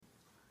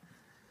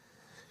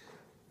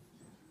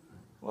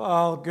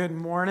Well, good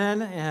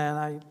morning, and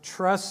I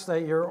trust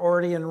that you're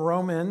already in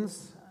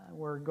Romans.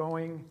 We're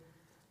going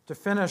to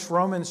finish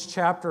Romans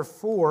chapter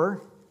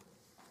 4.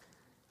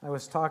 I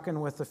was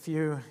talking with a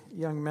few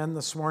young men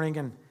this morning,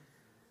 and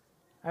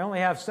I only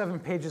have 7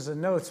 pages of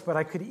notes, but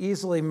I could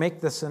easily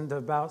make this into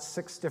about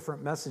 6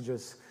 different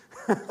messages.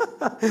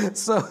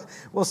 So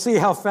we'll see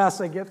how fast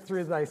I get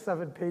through my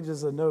 7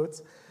 pages of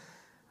notes.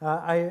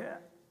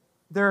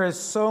 There is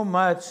so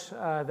much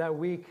that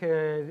we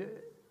could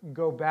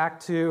go back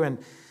to,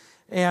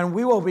 and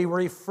we will be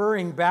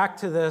referring back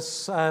to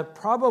this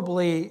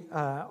probably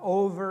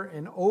over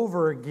and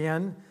over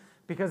again,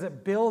 because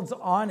it builds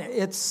on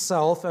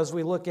itself as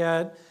we look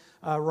at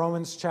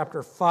Romans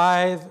chapter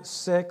 5,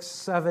 6,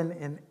 7,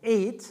 and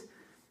 8,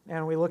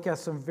 and we look at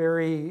some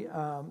very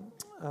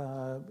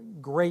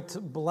great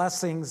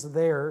blessings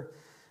there.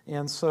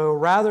 And so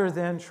rather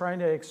than trying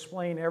to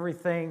explain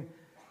everything,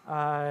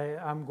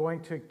 I'm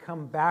going to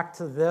come back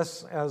to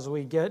this as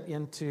we get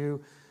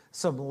into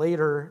some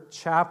later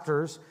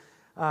chapters.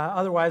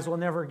 Otherwise, we'll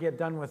never get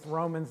done with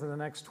Romans in the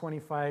next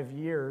 25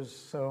 years.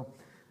 So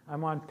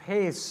I'm on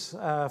pace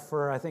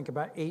for, I think,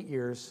 about 8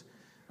 years.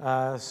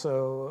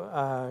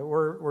 So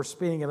we're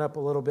speeding it up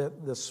a little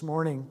bit this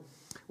morning.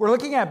 We're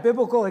looking at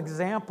biblical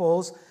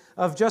examples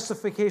of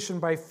justification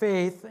by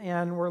faith,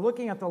 and we're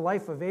looking at the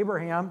life of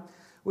Abraham.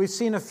 We've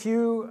seen a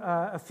few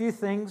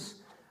things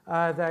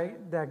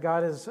that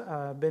God has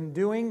been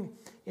doing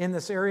in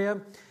this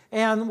area.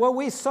 And what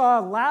we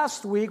saw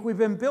last week, we've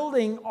been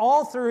building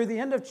all through the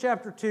end of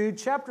chapter 2,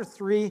 chapter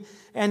 3,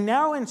 and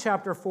now in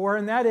chapter 4,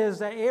 and that is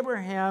that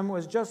Abraham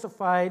was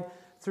justified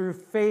through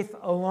faith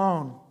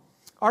alone.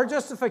 Our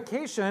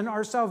justification,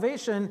 our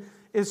salvation,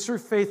 is through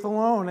faith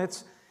alone.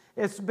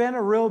 It's been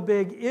a real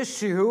big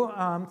issue.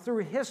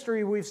 Through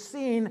history, we've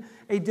seen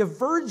a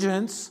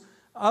divergence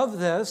of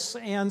this,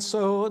 and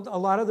so a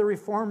lot of the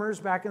reformers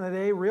back in the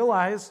day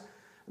realized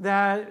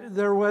that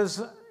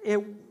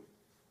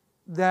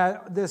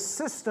that this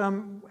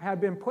system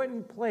had been put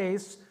in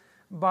place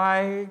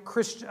by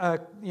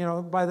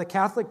by the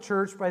Catholic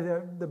Church, by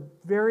the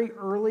very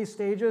early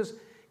stages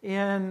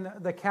in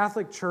the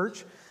Catholic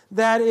Church,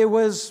 that it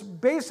was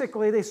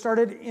basically, they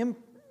started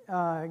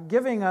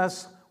giving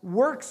us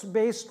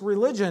works-based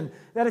religion,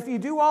 that if you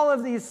do all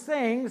of these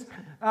things,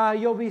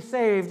 you'll be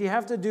saved. You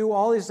have to do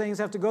all these things,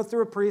 have to go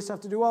through a priest,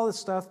 have to do all this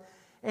stuff.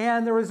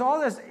 And there was all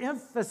this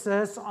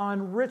emphasis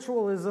on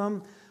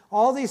ritualism,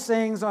 all these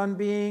things on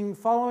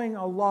following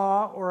a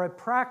law or a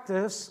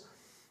practice.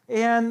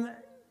 And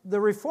the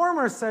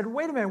reformers said,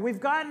 wait a minute,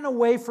 we've gotten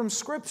away from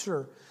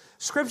Scripture.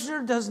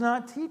 Scripture does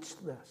not teach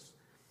this.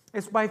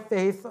 It's by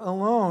faith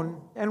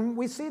alone. And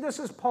we see this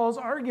as Paul's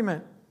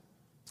argument.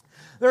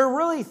 There are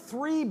really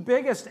 3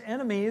 biggest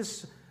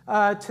enemies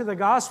to the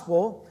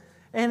gospel.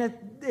 And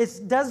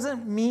it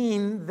doesn't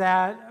mean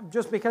that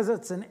just because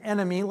it's an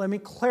enemy, let me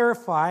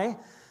clarify.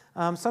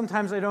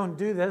 Sometimes I don't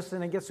do this,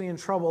 and it gets me in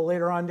trouble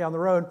later on down the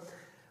road.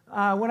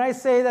 When I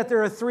say that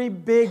there are 3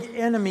 big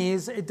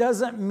enemies, it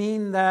doesn't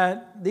mean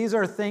that these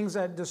are things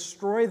that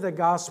destroy the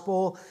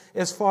gospel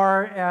as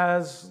far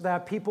as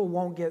that people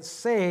won't get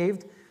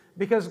saved,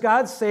 because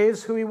God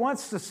saves who He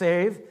wants to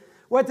save.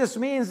 What this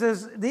means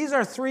is these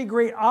are 3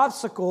 great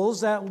obstacles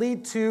that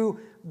lead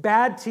to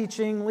bad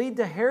teaching, lead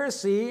to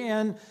heresy,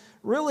 and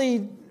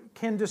really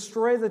can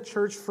destroy the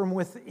church from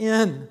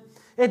within.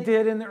 It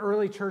did in the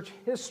early church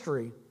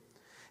history.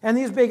 And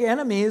these big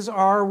enemies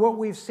are what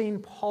we've seen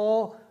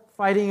Paul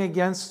fighting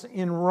against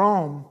in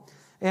Rome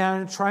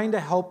and trying to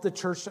help the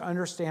church to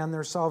understand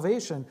their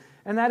salvation.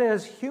 And that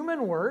is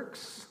human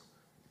works,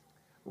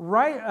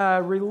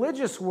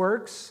 religious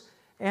works,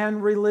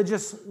 and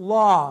religious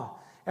law.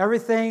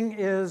 Everything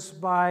is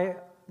by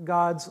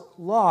God's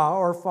law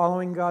or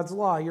following God's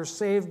law. You're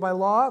saved by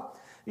law.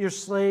 You're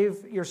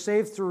saved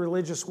through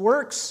religious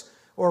works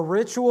or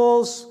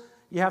rituals.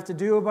 You have to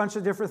do a bunch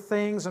of different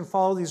things and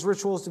follow these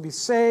rituals to be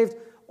saved.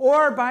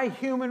 Or by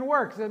human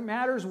works. It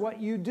matters what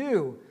you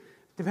do.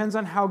 Depends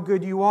on how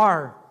good you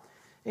are.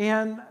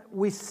 And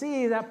we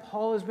see that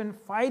Paul has been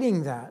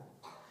fighting that.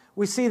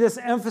 We see this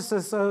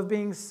emphasis of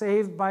being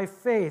saved by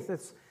faith.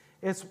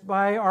 It's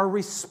by our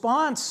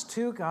response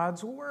to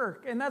God's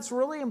work. And that's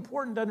really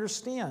important to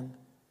understand.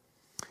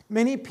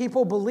 Many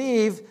people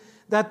believe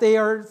that they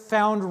are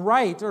found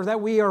right, or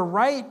that we are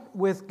right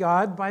with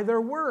God by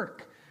their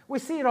work. We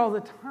see it all the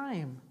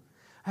time.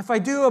 If I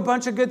do a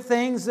bunch of good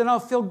things, then I'll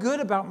feel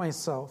good about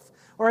myself.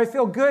 Or I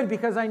feel good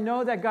because I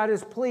know that God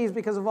is pleased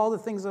because of all the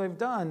things that I've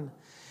done.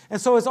 And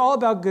so it's all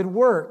about good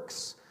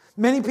works.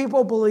 Many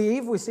people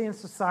believe, we see in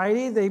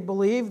society, they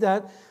believe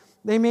that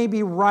they may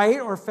be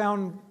right or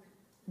found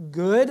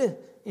good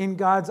in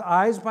God's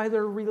eyes by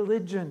their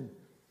religion.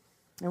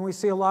 And we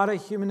see a lot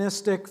of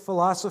humanistic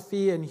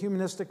philosophy and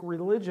humanistic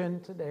religion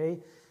today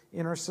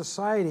in our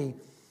society.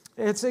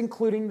 It's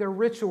including their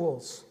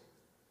rituals.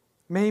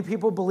 Many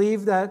people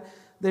believe that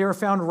they are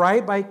found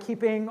right by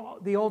keeping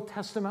the Old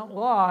Testament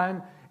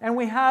law. And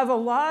we have a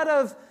lot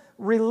of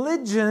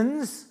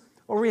religions,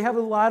 or we have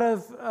a lot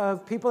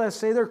of people that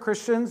say they're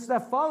Christians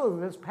that follow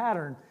this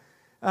pattern.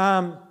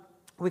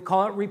 We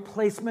call it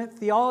replacement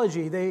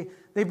theology.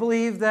 They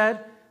believe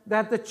that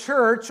the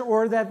church,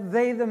 or that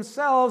they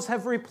themselves,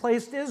 have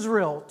replaced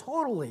Israel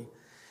totally.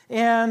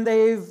 And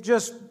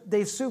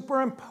they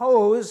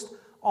superimposed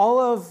all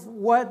of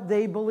what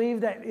they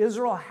believed that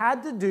Israel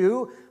had to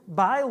do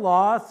by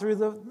law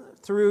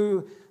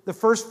through the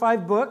first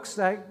 5 books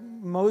that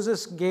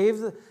Moses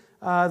gave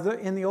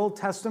in the Old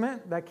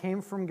Testament, that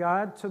came from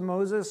God to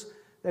Moses,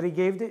 that he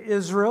gave to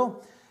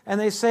Israel. And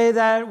they say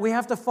that we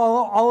have to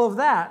follow all of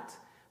that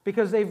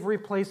because they've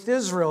replaced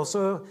Israel.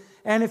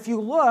 And if you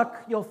look,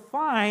 you'll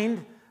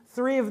find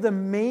 3 of the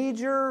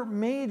major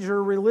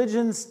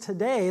religions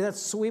today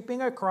that's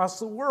sweeping across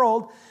the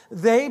world,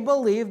 they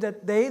believe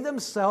that they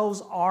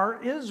themselves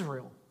are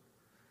Israel.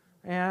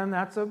 And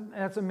that's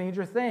a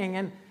major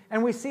thing.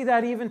 And we see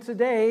that even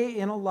today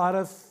in a lot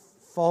of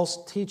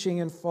false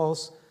teaching and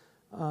false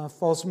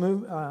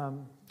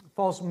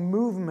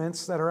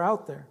movements that are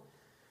out there.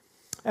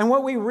 And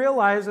what we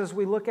realize as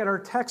we look at our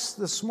text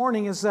this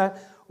morning is that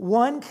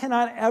one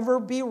cannot ever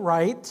be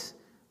right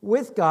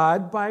with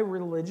God by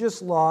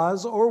religious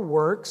laws or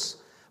works,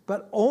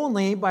 but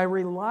only by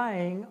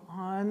relying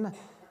on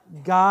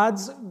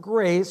God's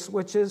grace,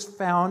 which is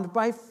found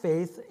by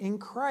faith in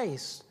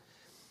Christ.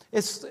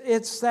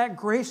 It's that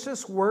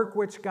gracious work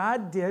which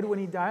God did when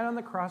he died on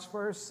the cross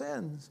for our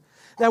sins.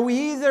 That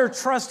we either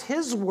trust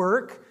his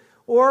work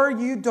or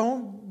you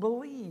don't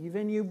believe,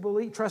 and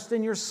you trust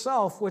in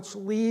yourself, which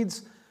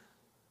leads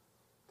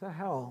to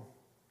hell.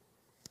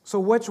 So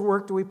which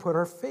work do we put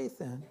our faith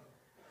in?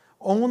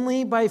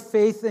 Only by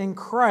faith in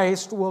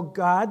Christ will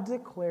God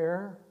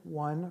declare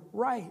one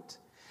right.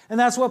 And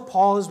that's what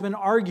Paul has been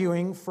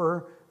arguing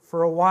for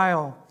a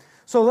while.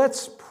 So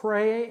let's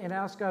pray and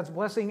ask God's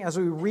blessing as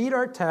we read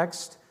our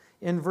text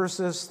in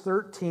verses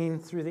 13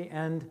 through the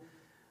end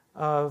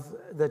of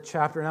the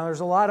chapter. Now, there's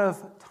a lot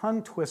of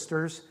tongue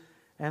twisters,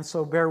 and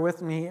so bear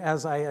with me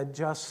as I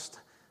adjust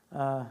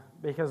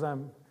because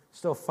I'm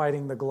still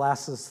fighting the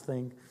glasses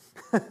thing.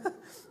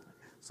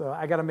 So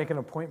I got to make an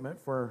appointment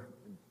for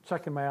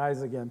checking my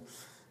eyes again.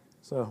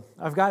 So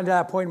I've gotten to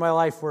that point in my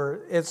life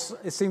where it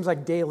seems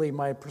like daily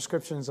my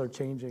prescriptions are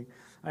changing.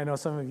 I know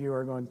some of you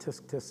are going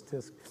tisk, tisk,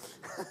 tisk.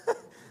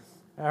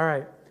 All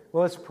right.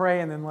 Well, let's pray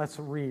and then let's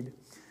read.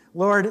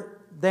 Lord,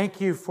 thank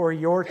you for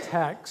your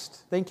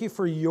text. Thank you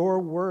for your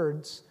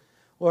words.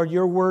 Lord,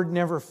 your word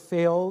never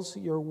fails.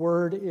 Your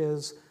word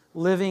is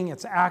living.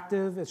 It's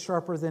active. It's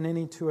sharper than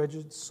any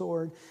two-edged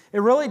sword.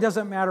 It really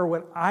doesn't matter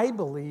what I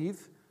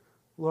believe.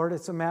 Lord,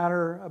 it's a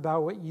matter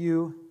about what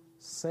you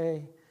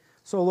say.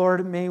 So,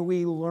 Lord, may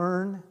we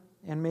learn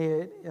and may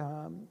it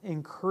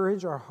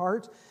encourage our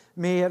heart.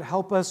 May it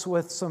help us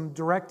with some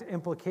direct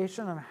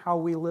implication on how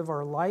we live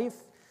our life.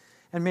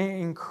 And may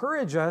it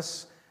encourage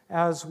us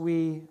as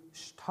we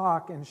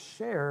talk and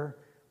share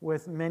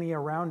with many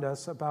around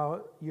us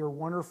about your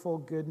wonderful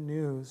good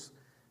news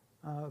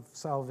of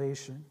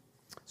salvation.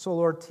 So,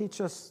 Lord,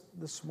 teach us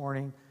this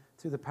morning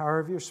through the power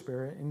of your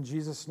Spirit. In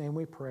Jesus' name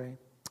we pray.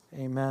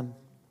 Amen.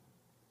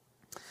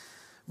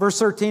 Verse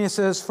 13, it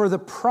says, "For the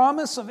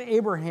promise of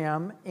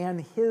Abraham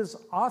and his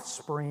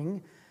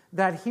offspring,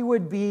 that he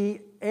would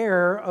be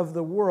heir of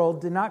the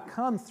world, did not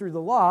come through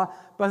the law,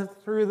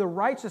 but through the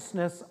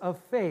righteousness of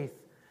faith.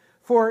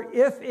 For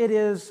if it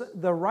is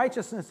the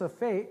righteousness of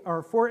faith,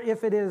 for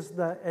if it is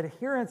the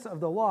adherents of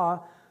the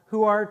law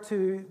who are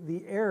to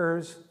the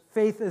heirs,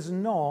 faith is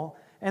null,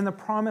 and the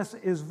promise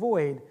is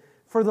void.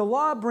 For the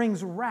law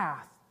brings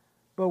wrath,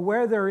 but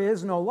where there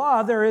is no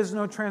law, there is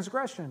no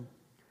transgression.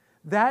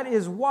 That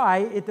is why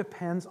it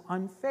depends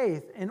on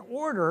faith, in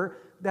order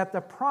that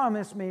the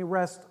promise may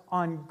rest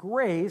on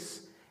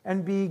grace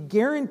and be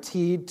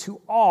guaranteed to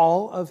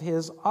all of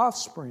his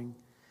offspring,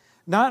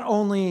 not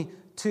only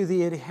to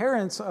the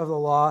adherents of the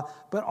law,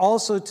 but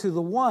also to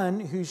the one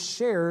who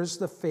shares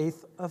the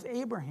faith of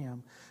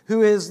Abraham,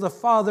 who is the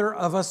father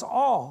of us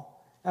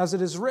all. As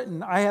it is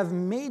written, I have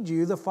made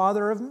you the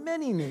father of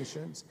many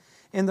nations,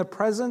 in the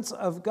presence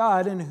of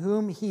God in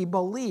whom he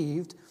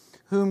believed,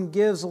 whom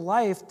gives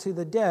life to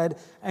the dead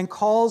and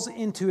calls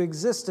into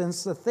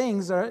existence the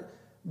things that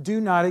do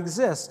not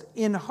exist.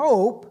 In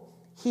hope,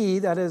 he,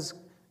 that is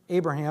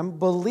Abraham,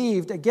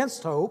 believed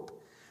against hope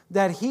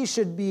that he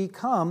should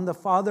become the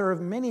father of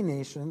many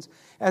nations,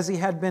 as he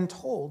had been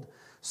told.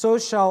 So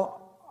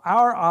shall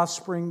our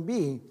offspring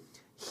be.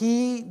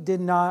 He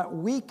did not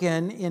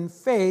weaken in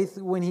faith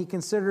when he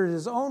considered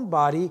his own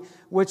body,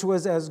 which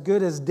was as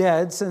good as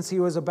dead, since he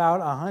was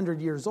about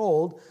 100 years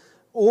old,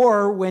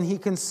 or when he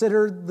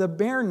considered the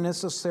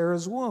barrenness of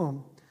Sarah's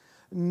womb.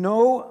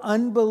 No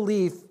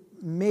unbelief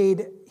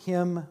made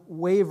him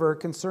waver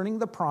concerning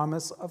the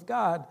promise of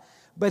God,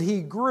 but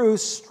he grew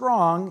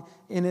strong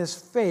in his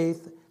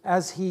faith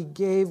as he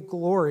gave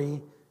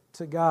glory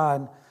to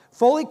God,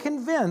 fully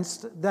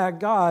convinced that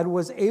God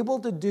was able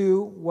to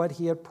do what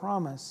he had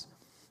promised.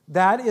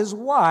 That is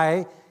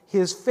why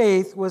his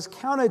faith was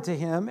counted to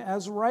him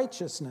as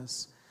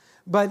righteousness.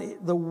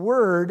 But the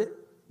word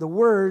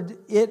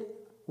it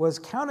was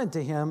counted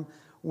to him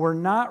were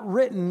not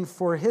written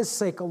for his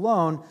sake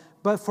alone,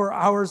 but for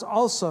ours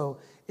also.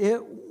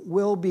 It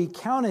will be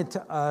counted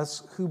to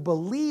us who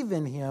believe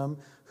in him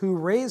who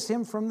raised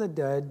him from the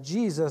dead,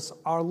 Jesus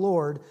our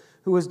Lord,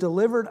 who was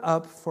delivered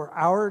up for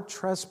our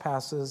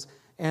trespasses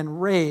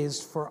and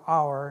raised for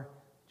our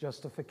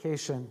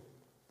justification.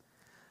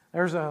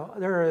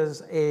 There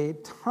is a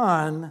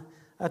ton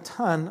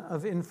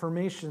of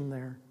information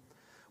there.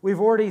 We've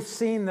already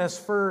seen this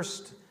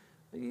first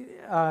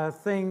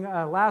thing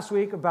last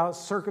week about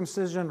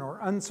circumcision or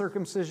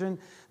uncircumcision,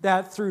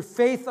 that through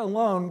faith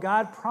alone,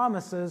 God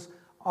promises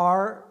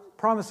are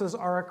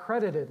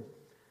accredited.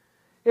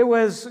 It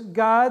was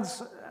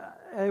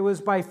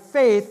by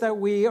faith that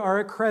we are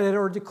accredited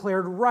or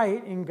declared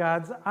right in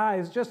God's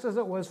eyes, just as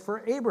it was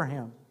for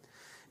Abraham.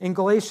 In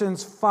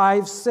Galatians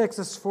 5:6,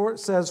 it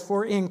says,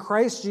 "For in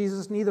Christ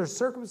Jesus neither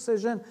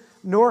circumcision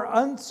nor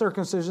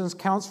uncircumcision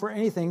counts for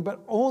anything, but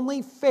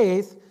only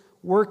faith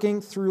working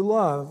through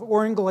love."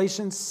 Or in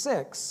Galatians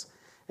 6,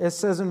 it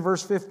says in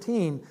verse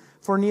 15,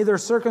 "For neither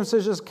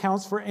circumcision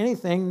counts for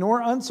anything,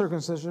 nor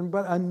uncircumcision,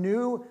 but a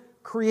new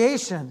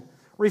creation,"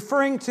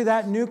 referring to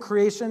that new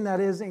creation that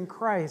is in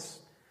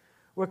Christ,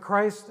 what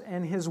Christ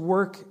and his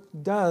work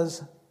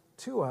does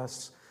to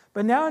us.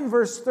 But now in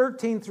verse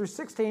 13 through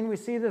 16, we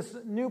see this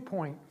new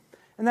point,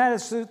 and that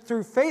is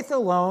through faith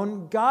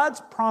alone, God's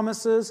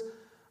promises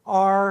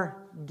are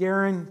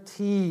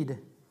guaranteed.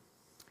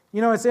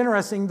 You know, it's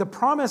interesting. The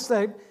promise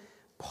that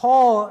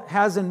Paul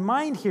has in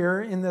mind here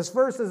in this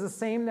verse is the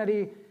same that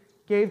he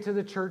gave to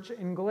the church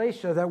in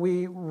Galatia that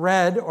we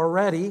read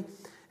already,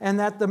 and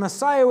that the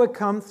Messiah would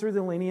come through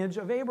the lineage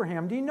of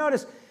Abraham. Do you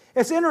notice?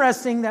 It's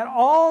interesting that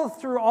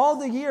through all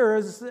the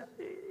years,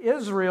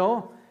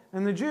 Israel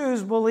and the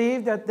Jews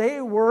believed that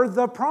they were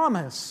the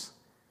promise,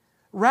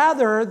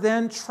 rather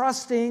than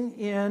trusting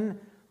in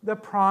the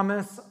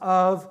promise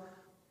of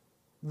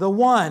the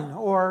one,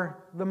 or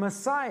the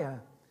Messiah.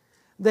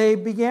 They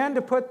began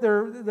to put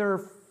their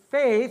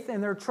faith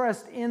and their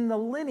trust in the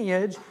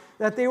lineage,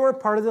 that they were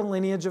part of the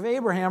lineage of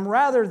Abraham,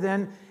 rather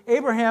than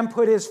Abraham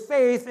put his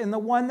faith in the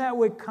one that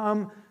would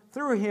come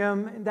through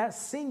him, that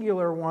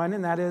singular one,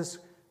 and that is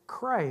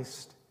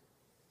Christ.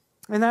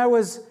 And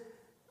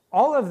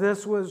all of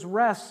this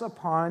rests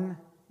upon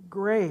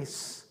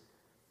grace.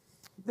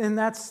 And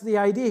that's the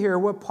idea here.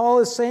 What Paul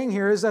is saying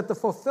here is that the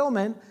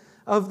fulfillment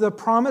of the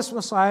promised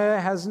Messiah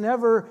has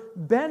never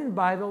been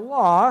by the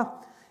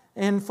law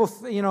and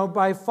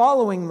by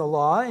following the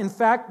law. In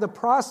fact, the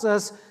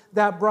process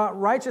that brought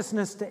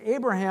righteousness to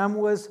Abraham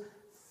was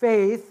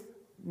faith,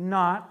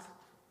 not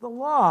the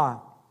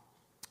law.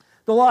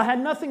 The law had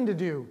nothing to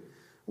do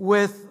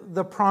with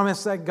the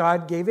promise that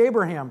God gave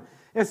Abraham.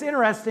 It's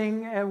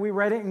interesting, and we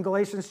read it in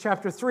Galatians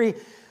chapter 3,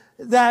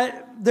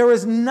 that there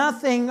was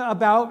nothing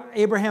about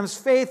Abraham's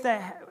faith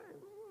that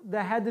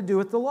had to do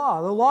with the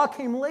law. The law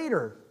came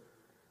later.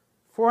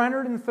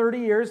 430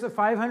 years to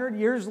 500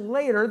 years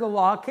later, the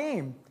law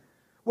came.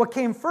 What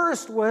came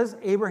first was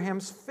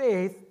Abraham's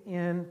faith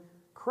in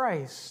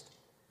Christ.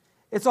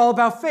 It's all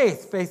about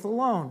faith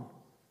alone.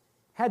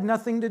 Had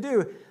nothing to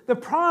do. The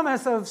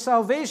promise of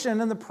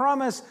salvation and the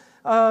promise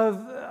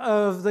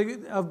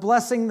of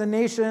blessing the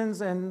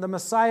nations and the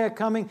Messiah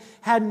coming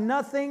had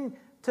nothing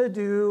to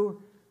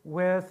do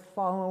with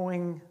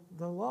following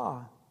the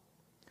law.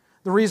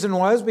 The reason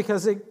was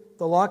because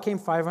the law came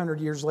 500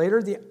 years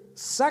later. The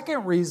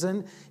second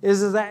reason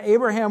is that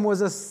Abraham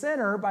was a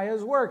sinner by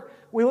his work.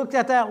 We looked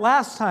at that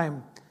last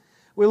time.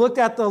 We looked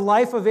at the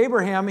life of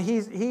Abraham.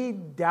 He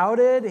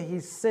doubted, he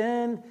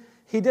sinned,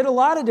 he did a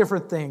lot of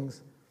different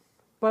things.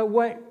 But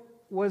what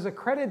was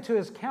accredited to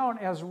his count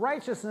as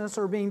righteousness,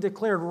 or being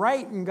declared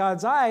right in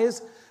God's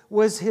eyes,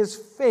 was his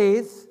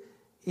faith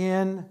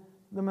in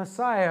the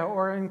Messiah,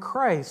 or in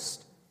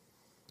Christ.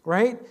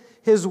 Right?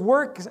 His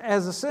work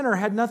as a sinner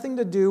had nothing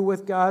to do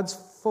with God's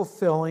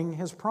fulfilling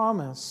his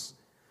promise.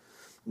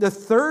 The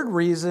third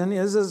reason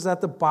is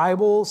that the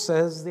Bible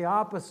says the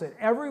opposite.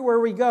 Everywhere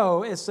we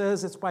go, it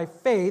says it's by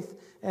faith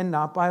and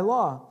not by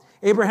law.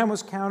 Abraham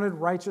was counted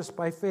righteous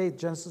by faith.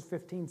 Genesis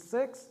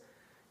 15:6,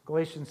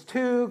 Galatians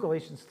 2,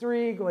 Galatians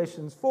 3,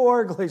 Galatians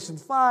 4,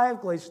 Galatians 5,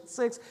 Galatians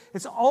 6.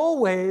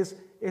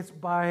 It's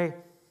by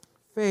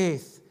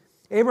faith.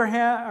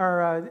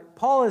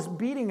 Paul is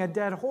beating a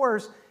dead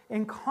horse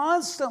and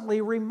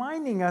constantly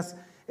reminding us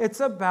it's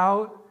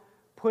about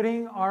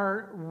putting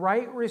our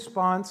right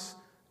response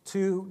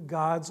to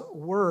God's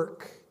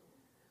work.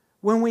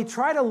 When we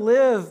try to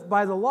live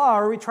by the law,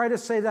 or we try to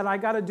say that I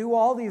got to do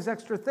all these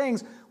extra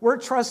things, we're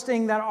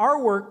trusting that our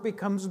work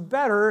becomes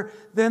better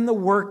than the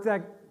work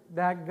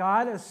that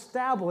God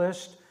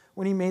established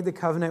when he made the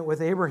covenant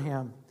with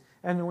Abraham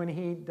and when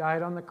he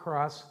died on the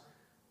cross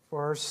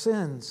for our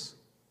sins.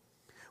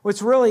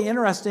 What's really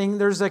interesting,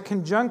 there's a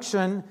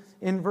conjunction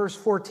in verse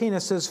 14. It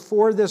says,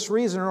 "for this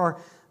reason," or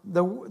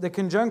the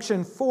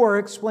conjunction "for"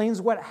 explains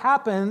what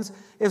happens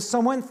if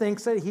someone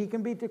thinks that he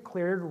can be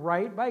declared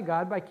right by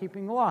God by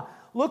keeping the law.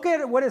 Look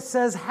at what it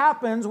says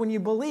happens when you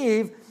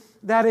believe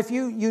that if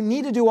you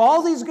need to do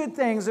all these good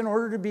things in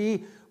order to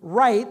be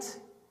right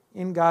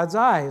in God's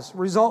eyes.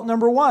 Result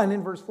number 1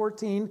 in verse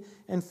 14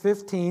 and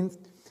 15,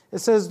 It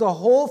says the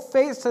whole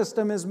faith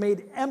system is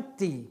made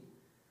empty.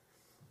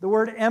 The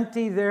word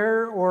empty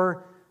there,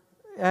 or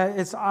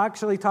it's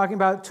actually talking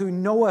about to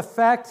no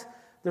effect.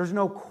 There's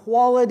no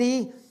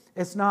quality.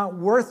 It's not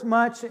worth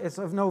much. It's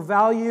of no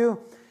value.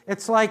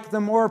 It's like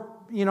the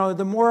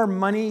more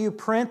money you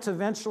print,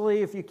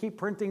 eventually, if you keep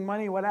printing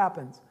money, what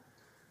happens?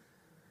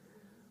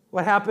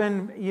 What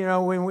happened,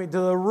 when we did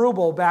the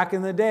ruble back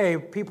in the day?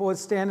 People would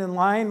stand in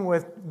line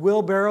with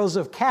wheelbarrows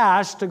of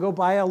cash to go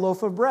buy a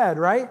loaf of bread,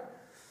 right?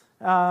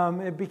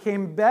 It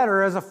became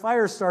better as a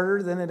fire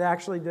starter than it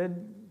actually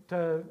did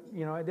it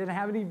didn't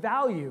have any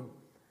value.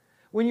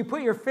 When you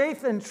put your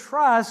faith and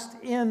trust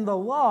in the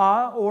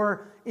law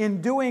or in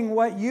doing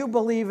what you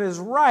believe is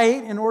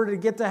right in order to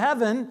get to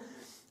heaven,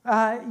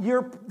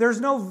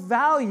 there's no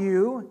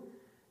value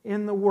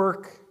in the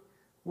work,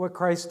 what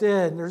Christ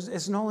did.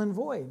 It's null and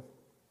void.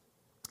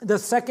 The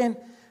second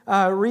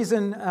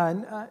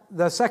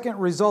the second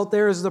result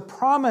there is the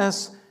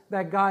promise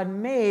that God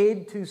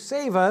made to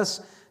save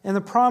us, and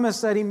the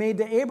promise that he made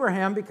to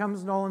Abraham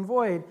becomes null and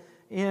void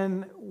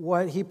in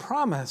what he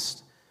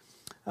promised.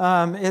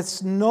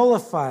 It's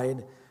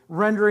nullified,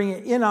 rendering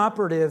it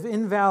inoperative,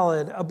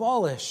 invalid,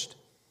 abolished.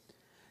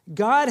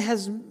 God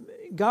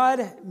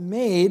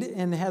made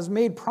and has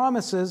made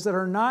promises that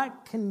are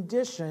not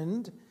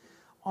conditioned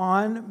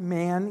on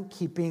man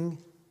keeping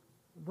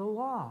the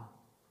law.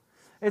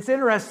 It's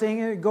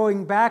interesting,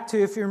 going back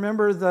to, if you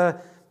remember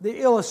the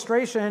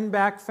illustration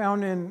back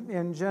found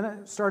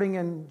starting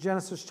in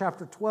Genesis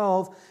chapter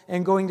 12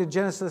 and going to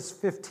Genesis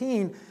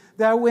 15,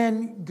 that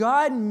when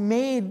God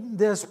made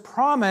this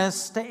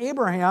promise to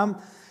Abraham,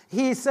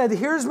 he said,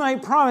 here's my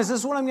promise, this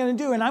is what I'm going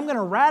to do, and I'm going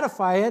to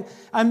ratify it.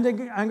 I'm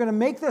going to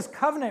make this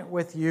covenant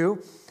with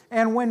you.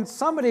 And when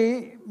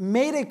somebody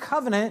made a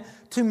covenant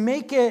to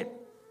make it,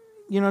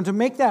 to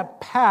make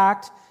that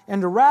pact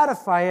and to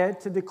ratify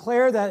it, to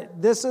declare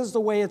that this is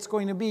the way it's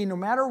going to be, no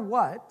matter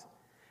what,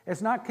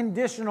 it's not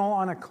conditional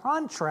on a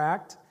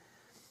contract,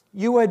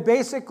 you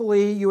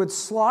would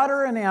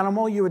slaughter an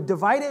animal, you would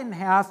divide it in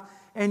half,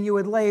 and you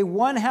would lay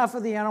one half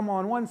of the animal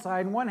on one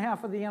side and one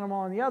half of the animal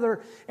on the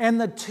other,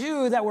 and the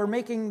two that were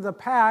making the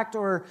pact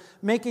or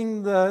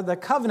making the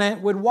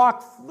covenant would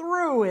walk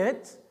through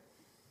it,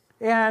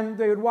 and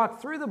they would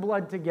walk through the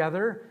blood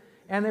together,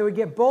 and they would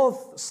get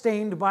both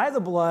stained by the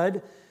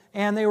blood,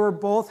 and they were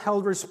both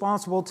held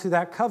responsible to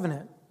that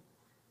covenant.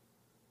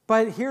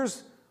 But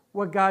here's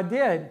what God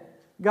did.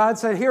 God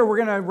said, here, we're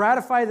going to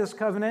ratify this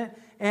covenant,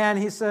 and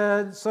he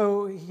said,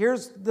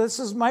 this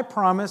is my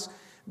promise,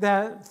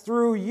 that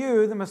through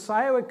you, the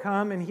Messiah would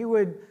come and he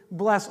would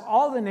bless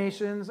all the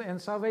nations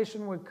and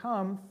salvation would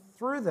come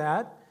through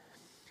that.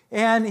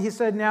 And he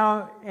said,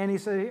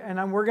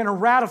 we're going to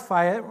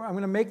ratify it. I'm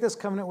going to make this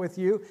covenant with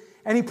you.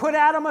 And he put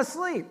Adam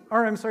asleep.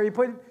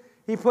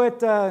 He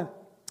put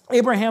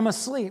Abraham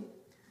asleep.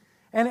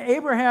 And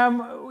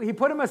he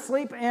put him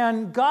asleep,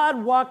 and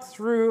God walked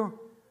through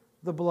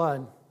the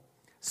blood,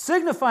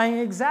 signifying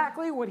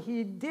exactly what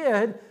he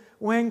did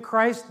when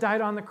Christ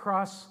died on the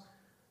cross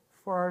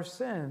for our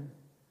sin.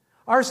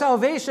 Our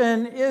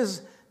salvation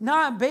is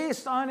not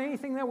based on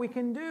anything that we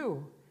can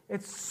do.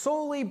 It's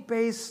solely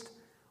based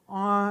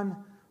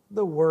on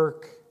the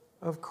work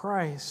of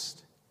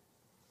Christ.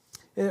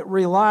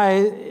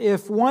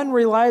 If one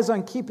relies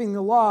on keeping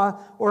the law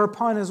or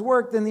upon his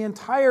work, then the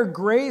entire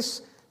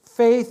grace,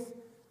 faith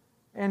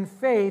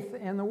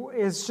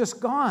is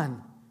just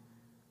gone.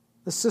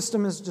 The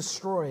system is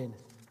destroyed.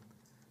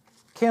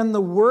 Can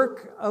the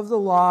work of the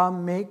law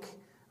make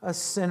a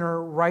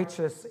sinner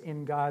righteous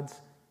in God's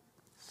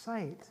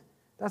sight?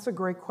 That's a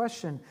great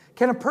question.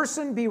 Can a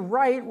person be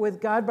right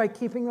with God by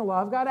keeping the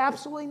law of God?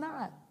 Absolutely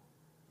not.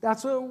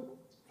 That's what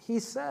he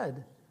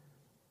said.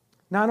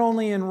 Not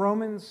only in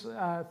Romans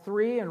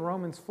 3 and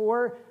Romans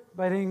 4,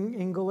 but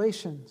in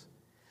Galatians.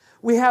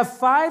 We have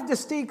 5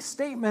 distinct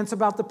statements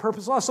about the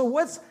purpose of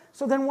law.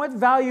 So then what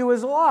value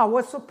is law?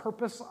 What's the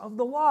purpose of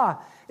the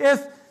law?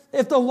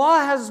 If the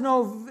law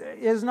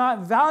is not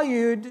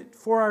valued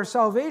for our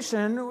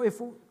salvation, if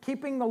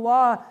keeping the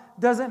law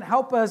doesn't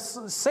help us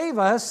save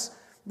us,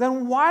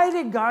 then why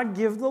did God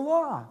give the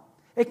law?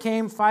 It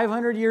came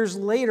 500 years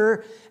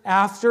later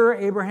after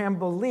Abraham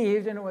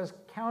believed and it was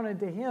counted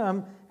to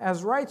him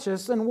as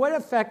righteous. And what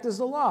effect is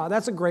the law?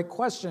 That's a great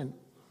question.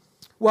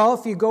 Well,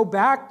 if you go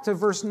back to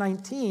verse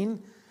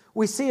 19,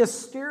 we see a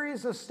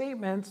series of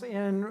statements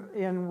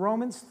in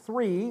Romans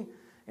 3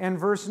 and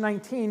verse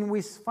 19.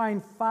 We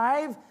find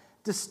 5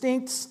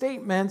 distinct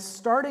statements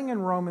starting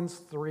in Romans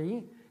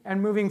 3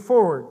 and moving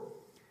forward.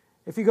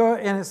 If you go,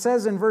 and it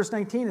says in verse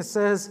 19, it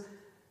says,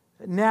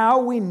 now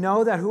we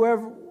know that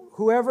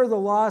whoever the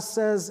law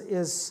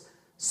says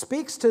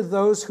speaks to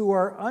those who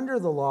are under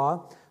the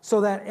law,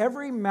 so that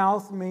every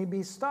mouth may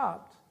be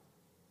stopped.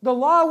 The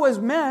law was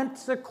meant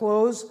to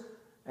close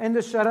and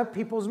to shut up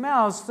people's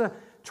mouths,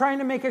 trying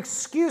to make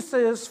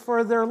excuses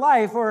for their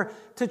life or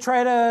to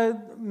try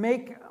to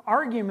make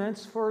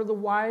arguments for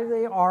why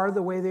they are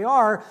the way they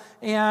are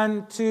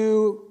and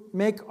to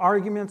make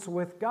arguments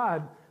with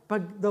God.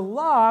 But the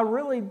law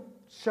really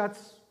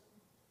shuts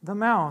the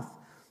mouth.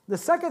 The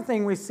second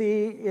thing we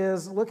see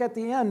is, look at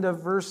the end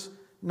of verse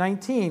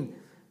 19.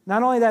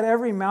 Not only that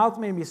every mouth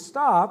may be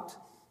stopped,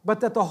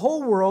 but that the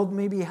whole world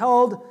may be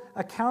held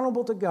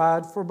accountable to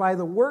God, for by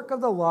the work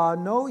of the law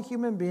no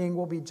human being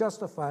will be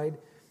justified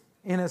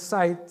in his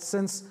sight,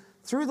 since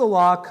through the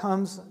law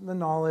comes the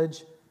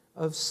knowledge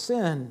of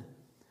sin.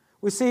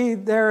 We see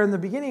there in the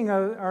beginning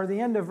or the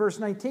end of verse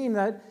 19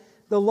 that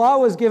the law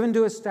was given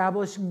to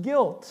establish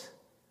guilt.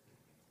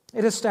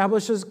 It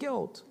establishes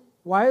guilt.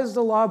 Why is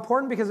the law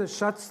important? Because it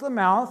shuts the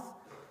mouth,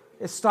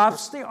 it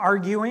stops the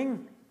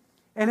arguing,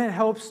 and it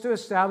helps to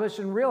establish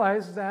and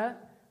realize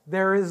that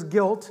there is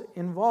guilt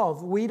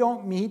involved. We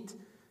don't meet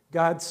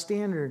God's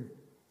standard.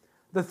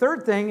 The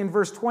third thing in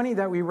verse 20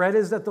 that we read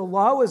is that the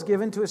law was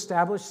given to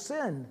establish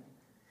sin.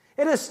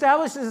 It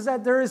establishes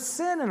that there is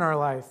sin in our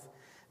life,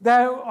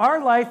 that our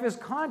life is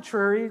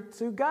contrary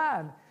to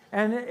God.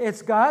 And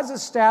it's God's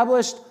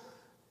established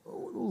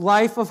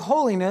life of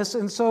holiness,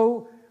 and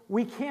so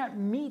we can't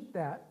meet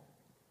that.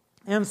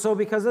 And so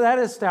because of that,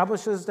 it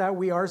establishes that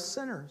we are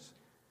sinners.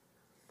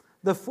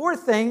 The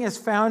fourth thing is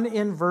found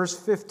in verse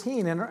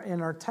 15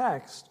 in our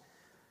text.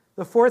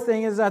 The fourth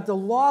thing is that the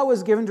law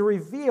was given to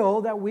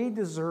reveal that we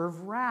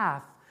deserve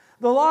wrath.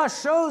 The law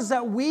shows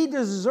that we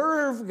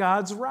deserve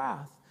God's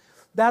wrath.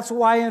 That's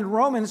why in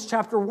Romans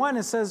chapter 1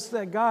 it says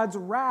that God's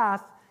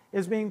wrath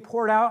is being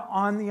poured out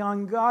on the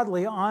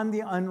ungodly, on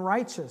the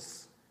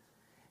unrighteous.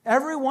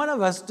 Every one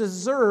of us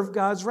deserve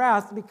God's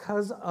wrath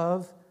because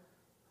of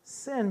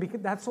sin,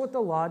 because that's what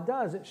the law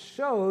does. It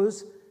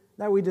shows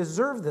that we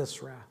deserve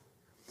this wrath.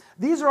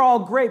 These are all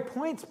great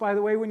points, by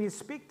the way, when you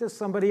speak to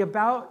somebody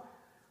about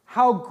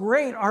how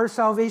great our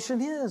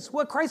salvation is,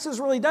 what Christ has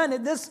really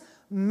done. This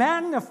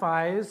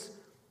magnifies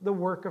the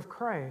work of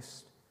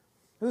Christ.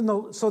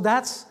 So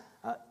that's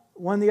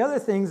one of the other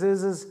things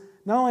is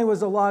not only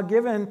was the law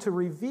given to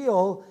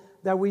reveal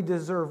that we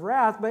deserve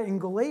wrath, but in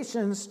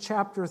Galatians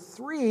chapter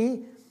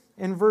 3,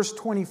 in verse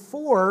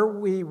 24,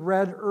 we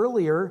read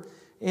earlier,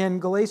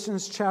 in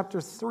Galatians chapter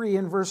 3,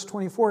 in verse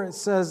 24, it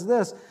says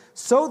this,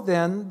 "So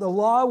then, the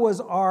law was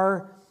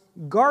our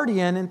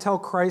guardian until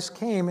Christ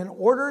came, in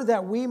order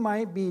that we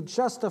might be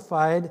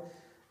justified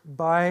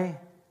by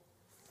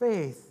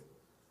faith."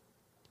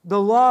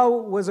 The law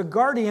was a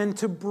guardian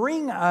to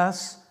bring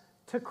us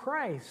to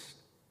Christ.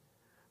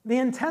 The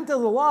intent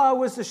of the law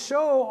was to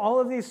show all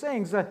of these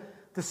things, to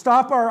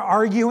stop our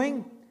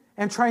arguing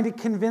and trying to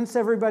convince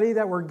everybody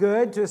that we're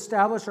good, to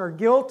establish our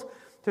guilt,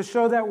 to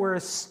show that we're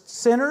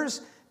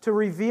sinners, to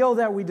reveal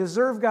that we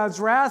deserve God's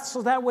wrath,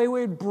 so that way it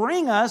would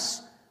bring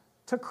us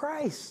to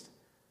Christ,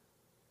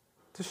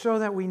 to show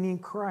that we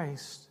need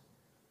Christ.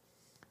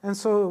 And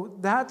so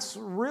that's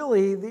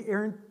really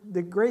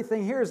the great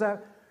thing here, is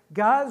that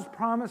God's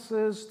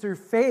promises through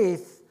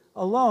faith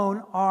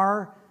alone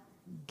are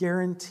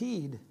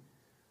guaranteed.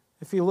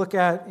 If you look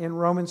at in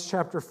Romans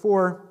chapter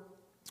 4,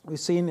 we've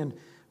seen in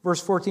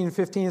verse 14 and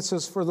 15, it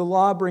says, "For the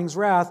law brings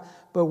wrath,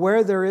 but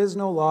where there is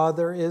no law,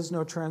 there is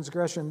no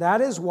transgression." That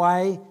is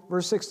why,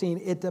 verse 16,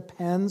 it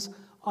depends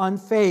on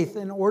faith,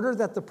 in order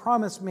that the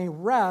promise may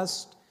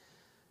rest,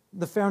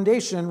 the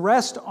foundation,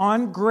 rest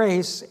on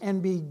grace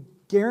and be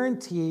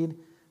guaranteed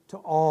to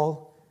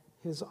all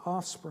his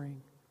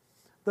offspring.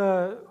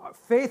 The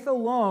faith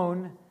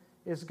alone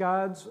is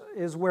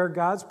where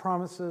God's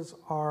promises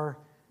are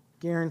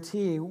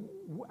guaranteed.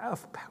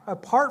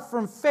 Apart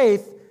from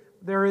faith,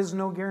 there is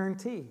no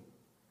guarantee.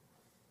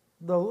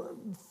 The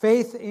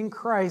faith in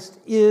Christ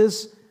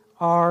is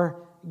our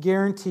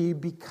guarantee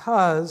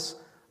because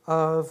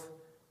of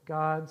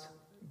God's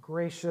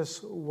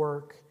gracious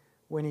work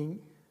when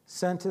he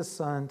sent his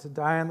Son to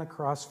die on the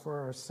cross for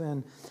our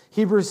sin.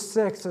 Hebrews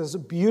 6 is a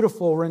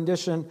beautiful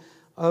rendition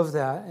of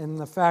that, and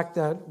the fact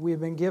that we've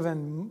been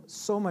given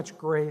so much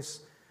grace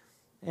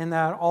and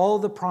that all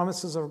the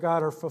promises of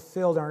God are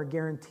fulfilled and are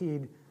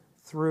guaranteed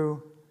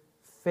through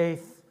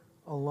faith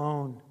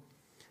alone.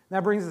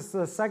 That brings us to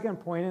the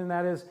second point, and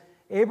that is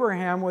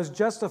Abraham was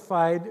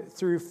justified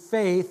through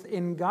faith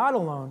in God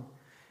alone.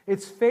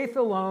 It's faith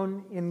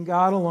alone in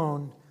God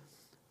alone,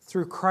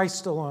 through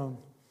Christ alone.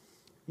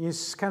 You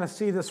just kind of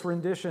see this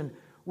rendition.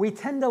 We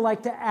tend to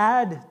like to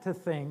add to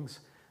things.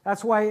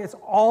 That's why it's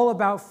all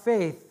about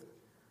faith.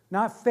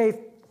 Not faith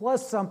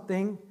plus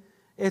something.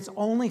 It's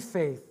only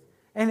faith.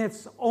 And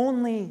it's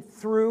only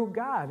through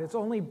God. It's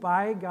only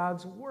by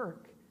God's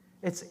work.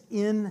 It's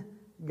in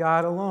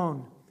God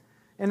alone.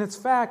 And it's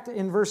fact,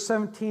 in verse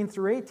 17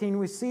 through 18,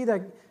 we see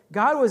that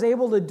God was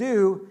able to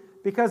do,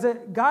 because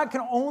God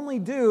can only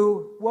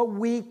do what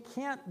we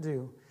can't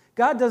do.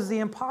 God does the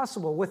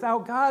impossible.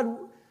 Without God,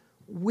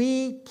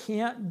 we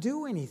can't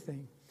do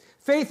anything.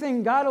 Faith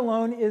in God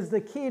alone is the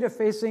key to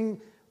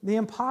facing the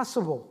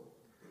impossible.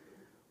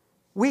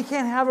 We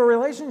can't have a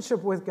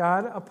relationship with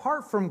God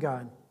apart from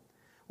God.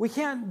 We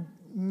can't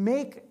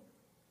make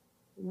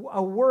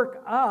a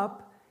work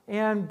up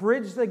and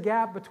bridge the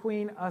gap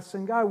between us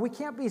and God. We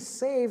can't be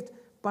saved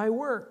by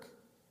work.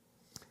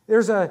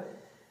 There's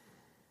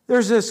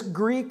this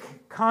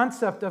Greek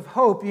concept of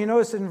hope. You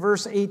notice in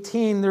verse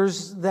 18,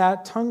 there's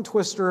that tongue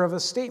twister of a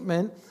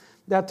statement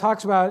that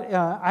talks about,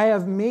 I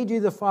have made you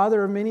the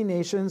father of many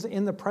nations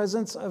in the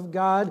presence of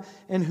God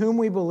in whom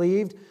we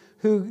believed,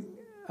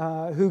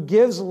 who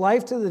gives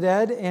life to the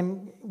dead,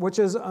 and which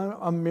is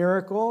a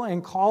miracle,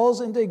 and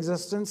calls into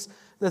existence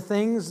the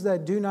things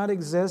that do not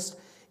exist.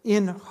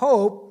 In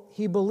hope,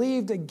 he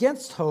believed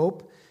against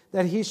hope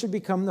that he should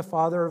become the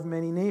father of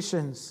many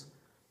nations.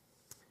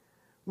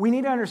 We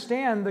need to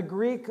understand the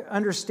Greek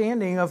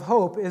understanding of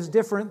hope is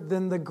different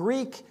than the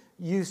Greek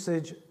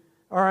usage,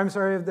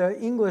 the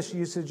English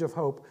usage of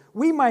hope.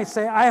 We might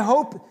say, I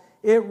hope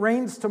it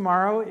rains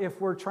tomorrow if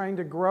we're trying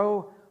to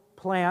grow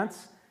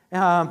plants.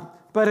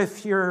 But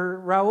if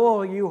you're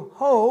Raul, you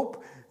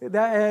hope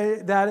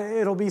that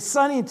it'll be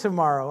sunny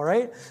tomorrow,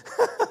 right?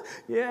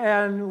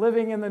 And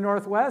living in the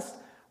Northwest,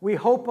 we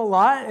hope a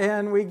lot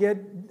and we get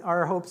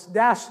our hopes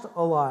dashed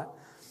a lot.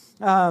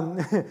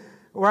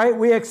 Right?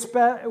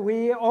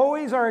 We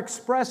always are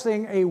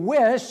expressing a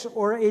wish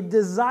or a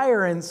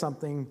desire in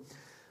something.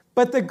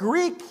 But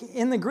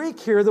in the Greek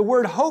here, the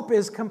word hope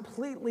is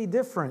completely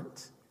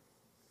different.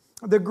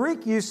 The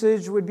Greek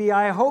usage would be,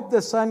 I hope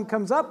the sun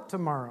comes up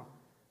tomorrow,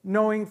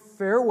 knowing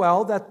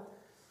farewell that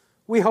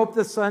we hope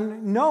the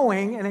sun,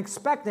 knowing and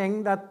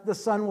expecting that the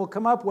sun will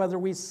come up whether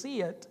we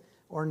see it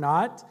or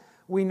not.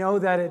 We know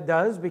that it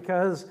does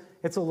because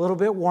it's a little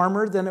bit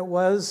warmer than it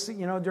was,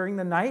 during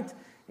the night,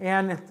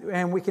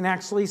 and we can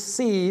actually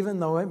see even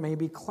though it may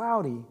be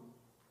cloudy.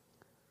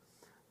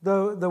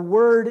 The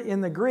word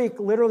in the Greek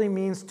literally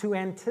means to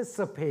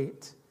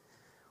anticipate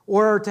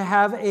or to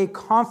have a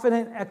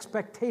confident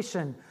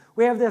expectation.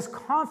 We have this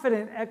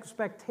confident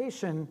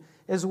expectation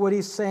is what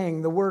he's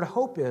saying the word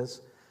hope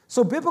is.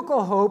 So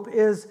biblical hope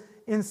is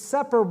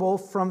inseparable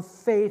from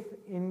faith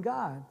in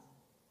God.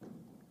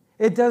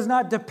 It does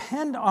not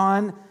depend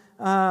on,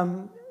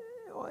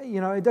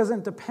 it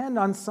doesn't depend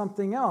on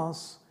something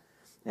else.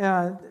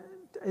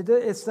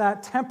 It's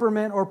that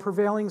temperament or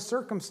prevailing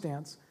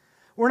circumstance.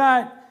 We're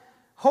not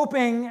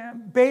hoping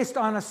based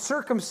on a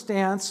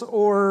circumstance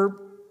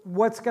or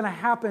what's going to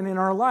happen in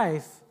our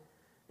life.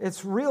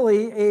 It's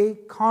really a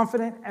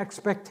confident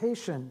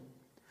expectation.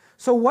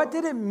 So what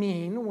did it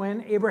mean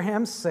when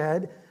Abraham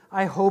said,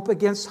 I hope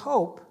against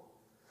hope?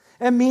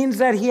 It means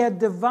that he had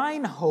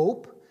divine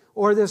hope,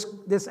 or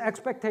this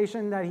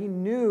expectation that he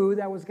knew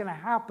that was going to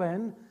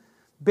happen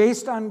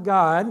based on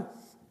God.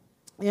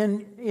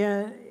 And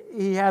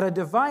he had a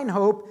divine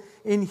hope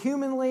in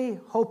humanly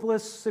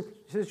hopeless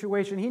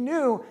situation. He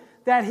knew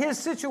that his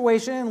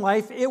situation in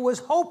life, it was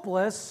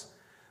hopeless,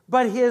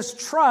 but his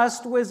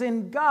trust was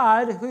in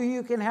God, who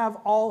you can have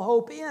all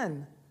hope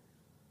in.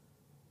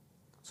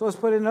 So let's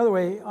put it another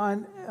way.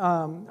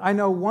 I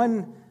know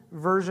one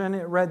version,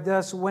 it read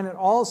this, when it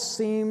all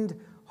seemed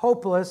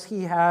hopeless,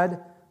 he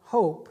had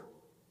hope.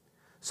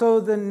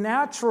 So the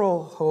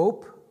natural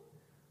hope,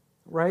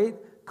 right,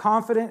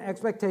 confident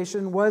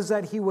expectation was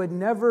that he would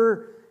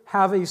never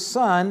have a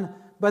son,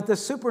 but the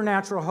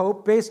supernatural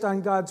hope based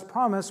on God's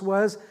promise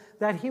was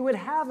that he would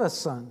have a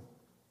son.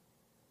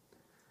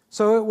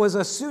 So it was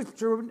a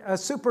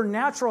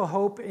supernatural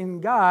hope in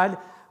God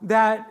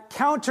that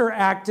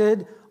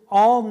counteracted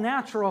all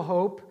natural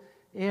hope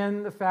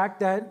in the fact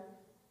that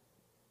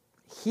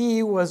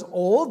he was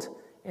old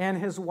and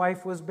his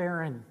wife was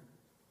barren.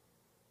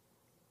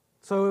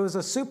 So it was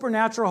a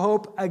supernatural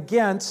hope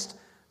against,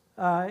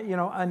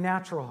 a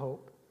natural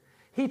hope.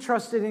 He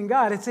trusted in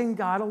God. It's in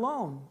God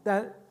alone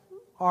that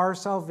our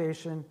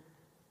salvation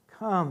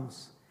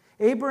comes.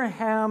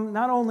 Abraham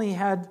not only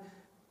had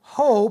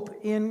hope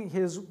in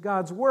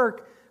God's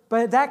work,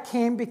 but that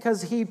came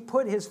because he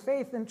put his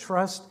faith and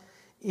trust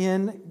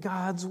in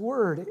God's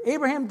word.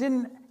 Abraham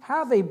didn't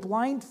have a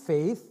blind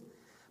faith,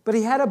 but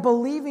he had a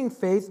believing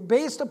faith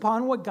based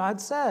upon what God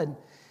said.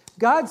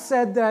 God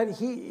said that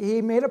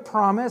he made a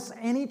promise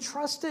and he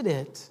trusted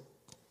it.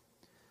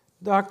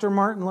 Dr.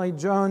 Martin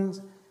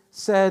Lloyd-Jones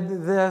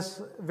said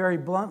this very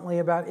bluntly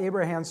about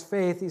Abraham's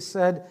faith. He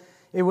said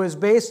it was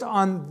based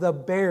on the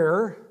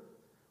bare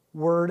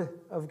word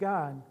of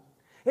God.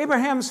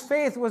 Abraham's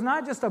faith was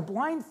not just a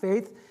blind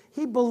faith.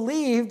 He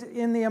believed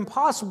in the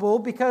impossible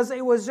because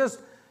it was just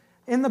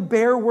in the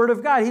bare word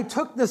of God. He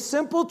took the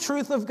simple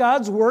truth of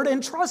God's word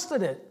and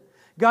trusted it.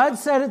 God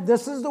said it,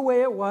 this is the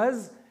way it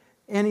was,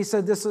 and he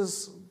said this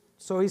is,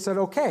 so he said,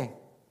 okay.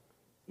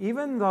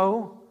 Even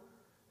though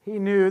he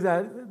knew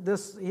that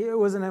it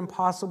was an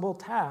impossible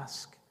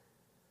task.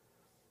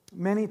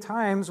 Many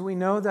times we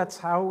know that's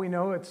how we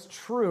know it's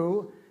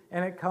true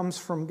and it comes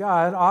from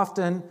God.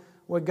 Often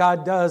what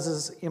God does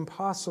is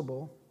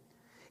impossible.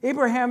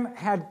 Abraham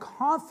had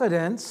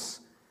confidence.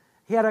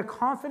 He had a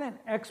confident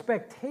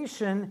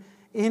expectation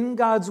in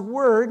God's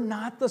word,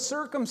 not the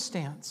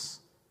circumstance.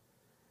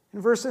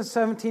 In verses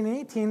 17 and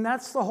 18,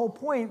 that's the whole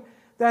point,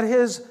 that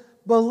his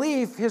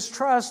belief, his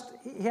trust,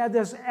 he had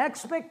this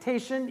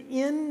expectation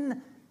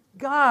in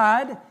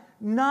God,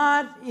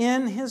 not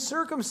in his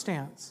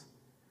circumstance.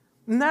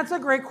 And that's a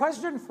great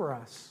question for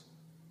us.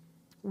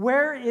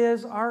 Where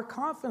is our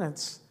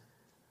confidence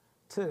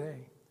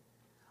today?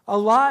 A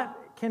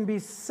lot can be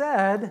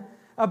said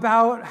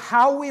about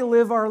how we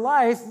live our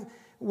life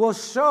will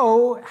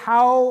show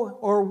how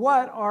or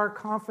what our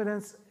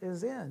confidence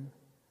is in.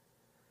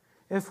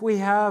 If we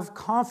have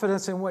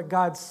confidence in what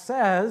God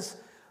says,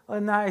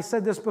 and I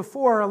said this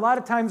before, a lot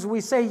of times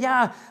we say,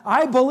 yeah,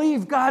 I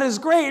believe God is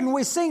great, and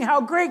we sing how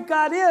great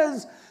God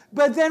is,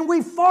 but then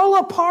we fall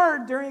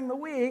apart during the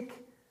week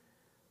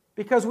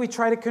because we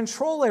try to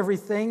control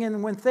everything,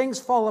 and when things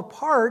fall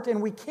apart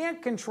and we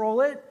can't control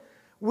it,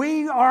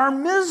 we are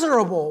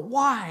miserable.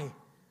 Why?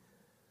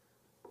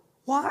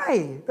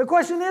 Why? The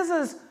question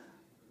is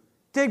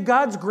did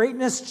God's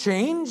greatness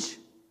change?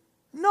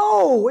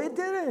 No, it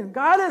didn't.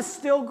 God is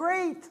still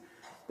great.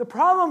 The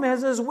problem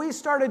is we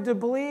started to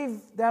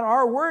believe that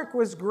our work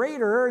was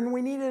greater and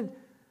we needed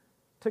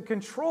to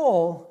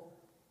control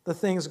the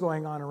things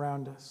going on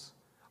around us.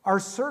 Our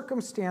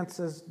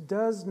circumstances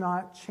does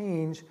not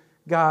change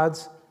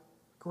God's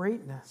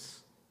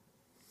greatness.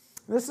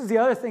 This is the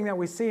other thing that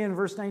we see in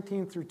verse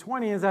 19 through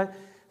 20 is that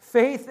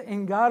faith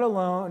in God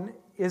alone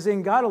is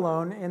in God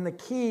alone and the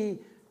key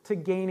to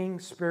gaining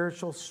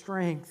spiritual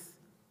strength.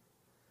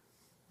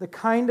 The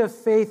kind of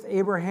faith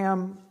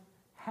Abraham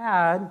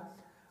had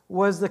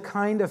was the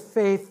kind of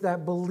faith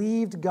that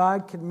believed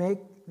God could make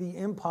the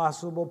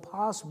impossible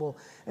possible.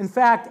 In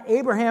fact,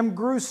 Abraham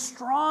grew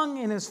strong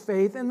in his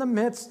faith in the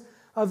midst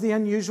of the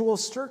unusual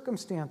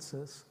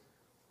circumstances.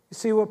 You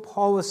see what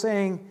Paul was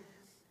saying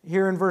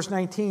here in verse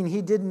 19.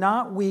 He did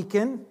not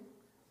weaken,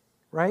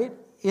 right,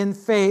 in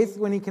faith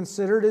when he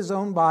considered his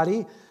own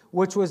body,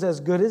 which was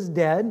as good as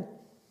dead,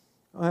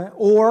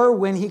 or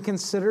when he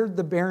considered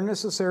the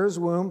barrenness of Sarah's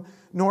womb,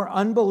 nor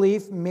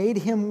unbelief made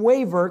him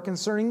waver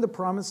concerning the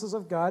promises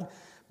of God,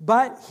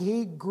 but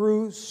he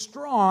grew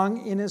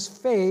strong in his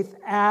faith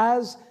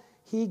as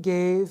he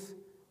gave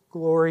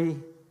glory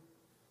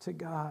to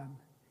God.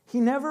 He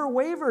never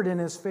wavered in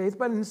his faith,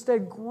 but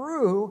instead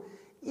grew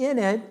in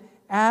it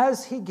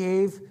as he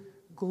gave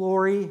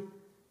glory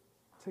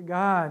to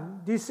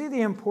God. Do you see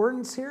the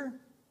importance here?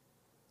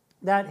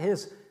 That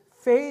his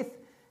faith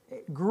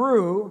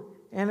grew,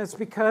 and it's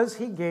because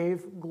he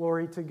gave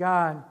glory to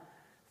God.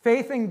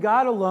 Faith in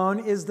God alone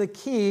is the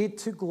key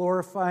to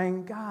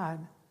glorifying God.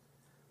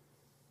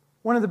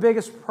 One of the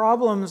biggest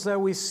problems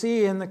that we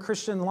see in the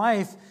Christian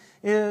life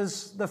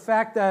is the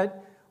fact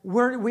that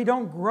we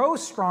don't grow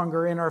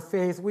stronger in our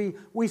faith.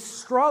 We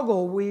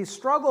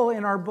struggle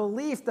in our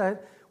belief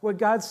that what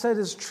God said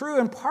is true.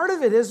 And part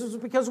of it is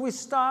because we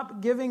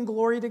stop giving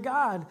glory to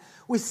God.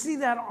 We see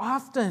that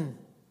often.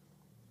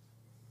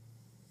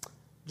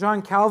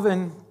 John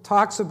Calvin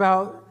talks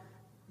about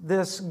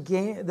this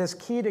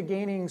key to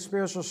gaining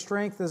spiritual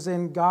strength is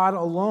in God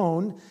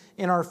alone,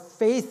 in our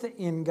faith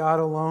in God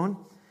alone.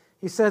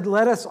 He said,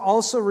 let us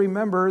also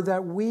remember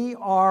that we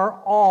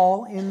are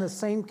all in the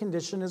same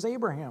condition as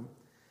Abraham.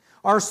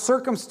 Our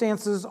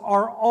circumstances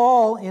are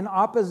all in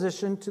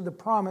opposition to the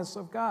promise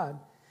of God.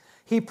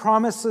 He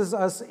promises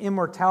us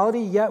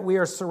immortality, yet we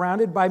are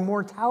surrounded by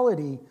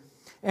mortality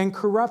and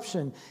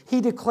corruption.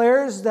 He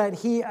declares that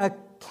he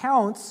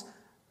accounts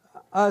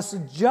us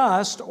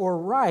just or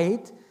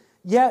right,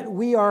 yet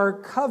we are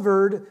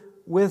covered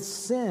with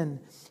sin.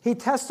 He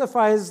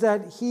testifies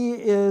that he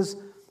is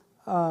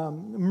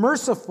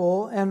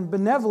merciful and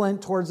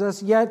benevolent towards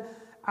us, yet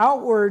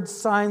outward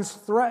signs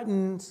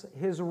threaten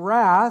his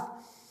wrath.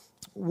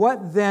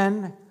 What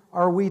then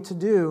are we to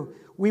do?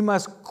 We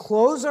must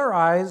close our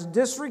eyes,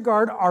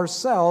 disregard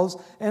ourselves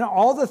and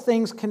all the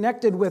things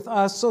connected with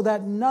us so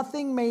that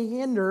nothing may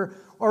hinder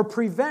or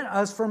prevent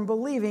us from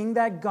believing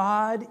that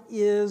God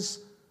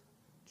is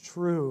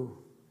true.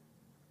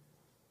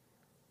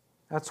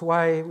 That's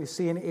why we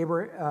see in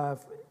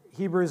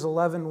Hebrews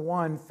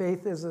 11:1,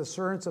 faith is the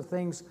assurance of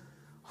things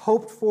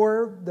hoped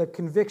for, the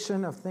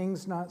conviction of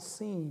things not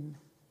seen.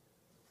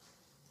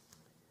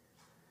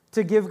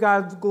 To give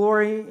God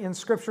glory in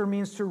Scripture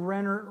means to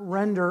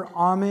render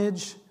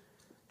homage,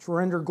 to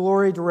render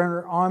glory, to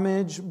render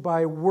homage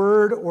by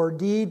word or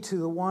deed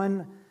to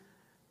one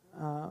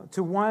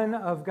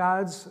of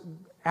God's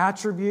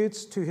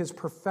attributes, to His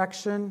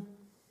perfection.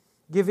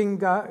 Giving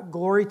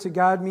glory to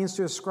God means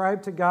to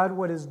ascribe to God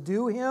what is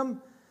due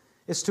Him,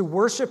 is to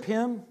worship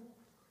Him.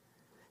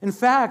 In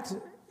fact,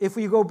 if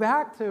we go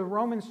back to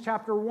Romans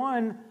chapter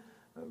 1,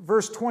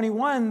 verse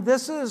 21,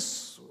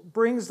 this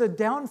brings the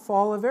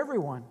downfall of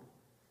everyone.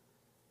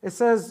 It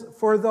says,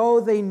 for though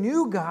they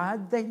knew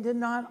God, they did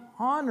not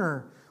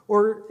honor.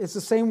 Or it's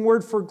the same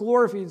word for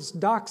glorify, it's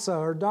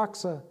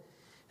doxa.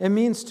 It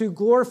means to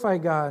glorify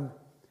God.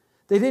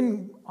 They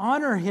didn't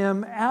honor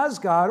Him as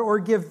God or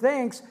give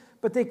thanks,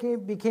 but they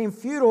became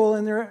futile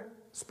in their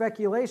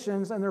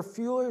speculations, and their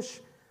foolish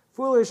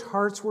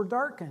hearts were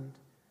darkened.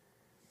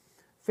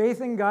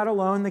 Faith in God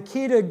alone, the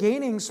key to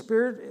gaining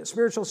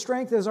spiritual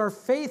strength is our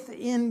faith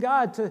in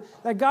God,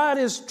 that God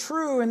is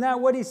true and that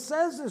what He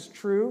says is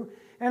true.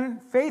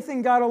 And faith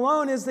in God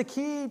alone is the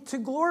key to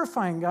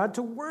glorifying God,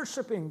 to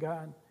worshiping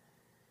God.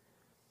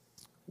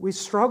 We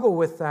struggle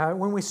with that.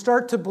 When we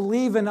start to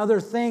believe in other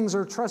things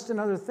or trust in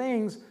other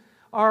things,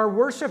 our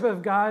worship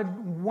of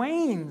God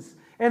wanes.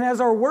 And as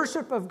our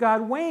worship of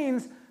God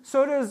wanes,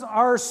 so does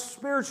our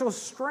spiritual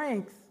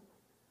strength.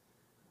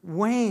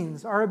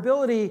 wanes. Our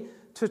ability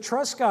to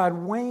trust God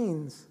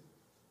wanes.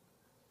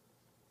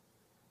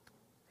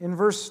 In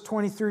verse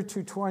 23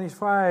 to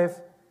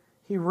 25,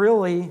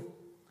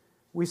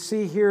 we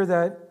see here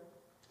that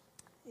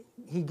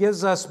he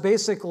gives us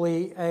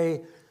basically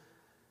a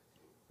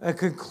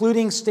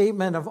concluding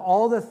statement of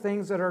all the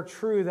things that are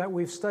true that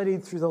we've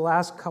studied through the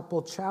last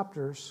couple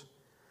chapters.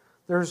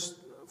 There's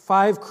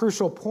 5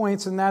 crucial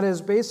points, and that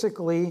is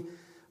basically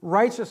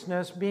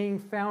righteousness, being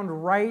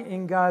found right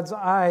in God's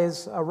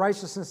eyes, a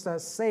righteousness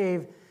that's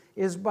saved,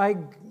 is by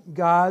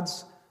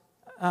God's,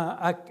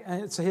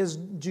 it's His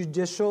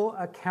judicial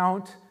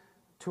account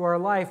to our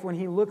life. When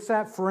He looks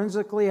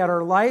forensically at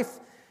our life,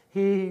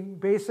 He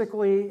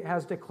basically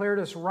has declared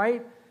us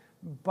right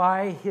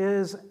by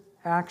His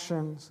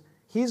actions.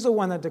 He's the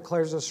one that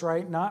declares us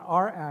right, not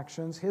our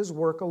actions, His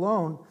work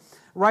alone.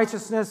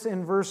 Righteousness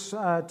in verse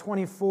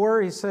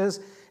 24, he says,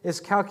 is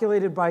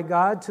calculated by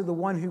God to the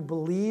one who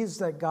believes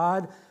that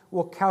God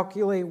will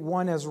calculate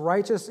one as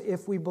righteous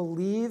if we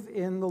believe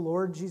in the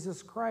Lord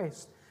Jesus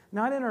Christ.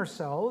 Not in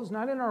ourselves,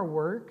 not in our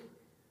work.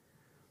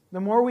 The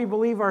more we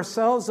believe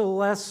ourselves, the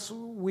less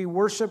we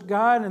worship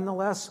God, and the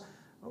less,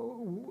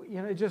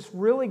 it just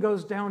really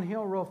goes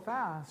downhill real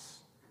fast.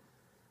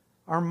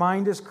 Our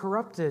mind is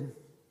corrupted.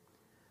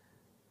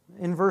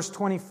 In verse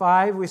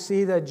 25, we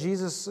see that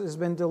Jesus has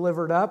been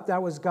delivered up.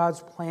 That was God's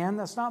plan.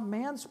 That's not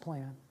man's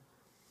plan.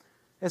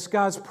 It's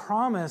God's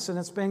promise, and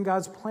it's been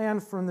God's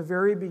plan from the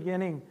very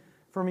beginning,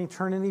 from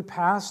eternity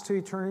past to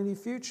eternity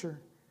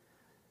future.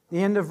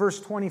 The end of verse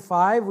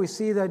 25, we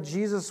see that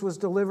Jesus was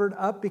delivered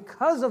up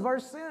because of our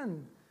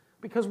sin,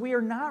 because we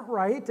are not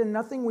right and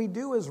nothing we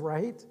do is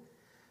right.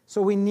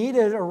 So we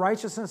needed a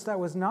righteousness that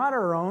was not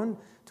our own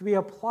to be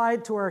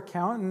applied to our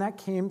account, and that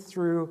came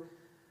through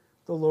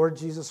the Lord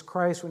Jesus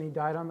Christ when He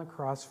died on the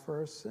cross for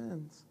our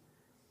sins.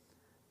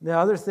 The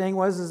other thing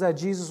is that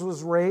Jesus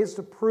was raised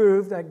to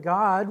prove that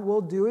God will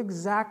do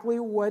exactly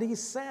what He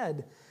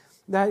said,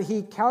 that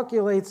He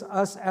calculates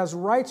us as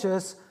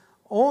righteous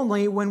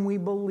only when we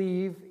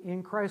believe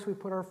in Christ. We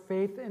put our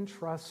faith and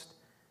trust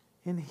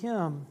in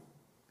Him.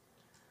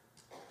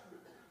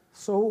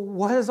 So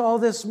what does all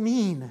this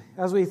mean?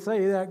 As we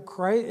say that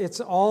Christ, it's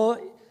all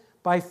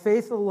by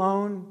faith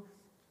alone,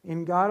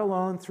 in God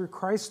alone, through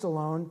Christ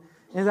alone,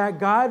 and that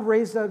God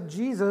raised up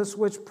Jesus,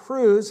 which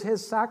proves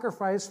His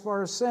sacrifice for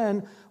our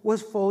sin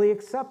was fully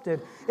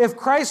accepted. If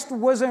Christ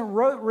wasn't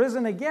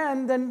risen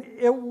again, then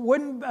it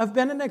wouldn't have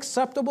been an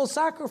acceptable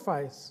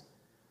sacrifice.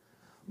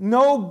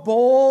 No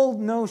bull,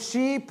 no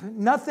sheep,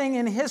 nothing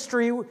in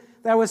history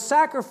that was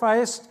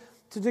sacrificed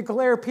to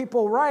declare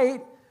people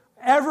right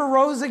ever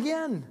rose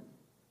again.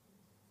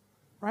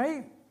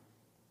 Right?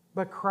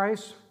 But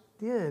Christ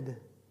did,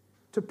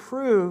 to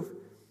prove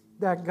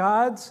that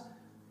God's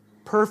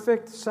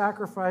perfect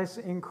sacrifice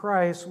in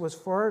Christ was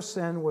for our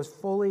sin, was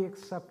fully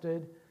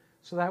accepted,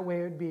 so that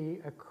way it would be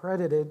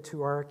accredited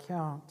to our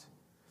account.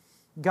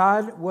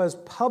 God was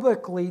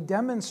publicly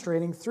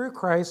demonstrating through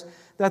Christ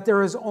that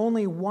there is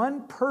only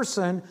one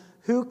person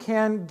who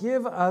can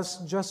give us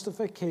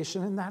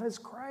justification, and that is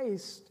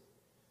Christ.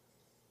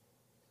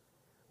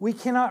 We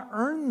cannot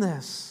earn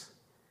this.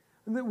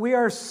 We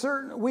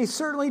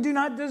certainly do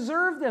not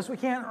deserve this. We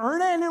can't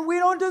earn it, and we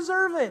don't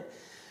deserve it.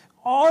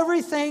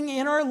 Everything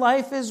in our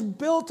life is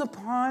built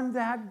upon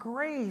that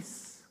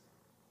grace.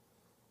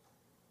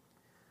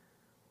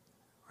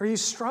 Are you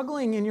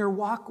struggling in your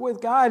walk with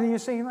God? And you're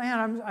saying,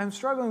 man, I'm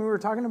struggling. We were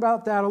talking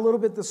about that a little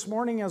bit this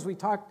morning as we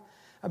talked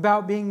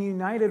about being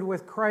united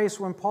with Christ,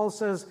 when Paul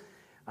says,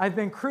 I've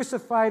been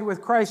crucified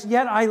with Christ,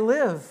 yet I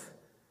live.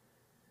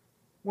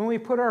 When we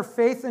put our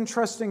faith and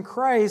trust in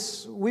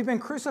Christ, we've been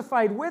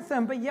crucified with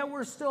Him, but yet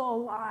we're still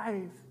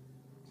alive.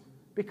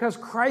 Because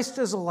Christ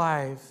is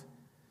alive.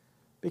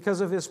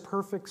 Because of His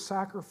perfect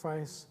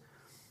sacrifice.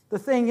 The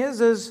thing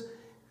is,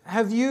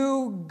 have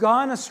you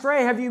gone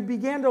astray? Have you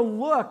begun to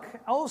look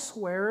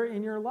elsewhere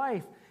in your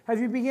life? Have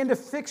you begun to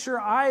fix your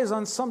eyes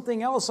on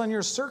something else, on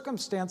your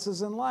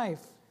circumstances in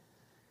life?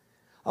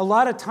 A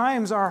lot of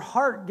times our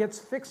heart gets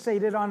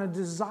fixated on a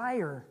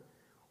desire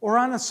or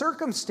on a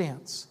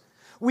circumstance.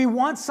 We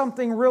want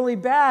something really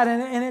bad,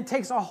 and it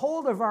takes a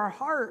hold of our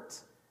heart.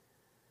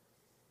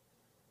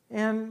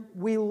 And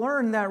we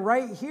learn that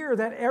right here,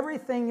 that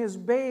everything is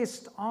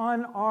based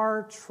on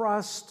our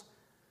trust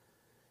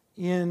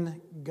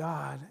in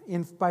God,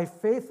 by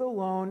faith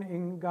alone,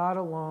 in God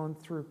alone,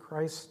 through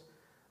Christ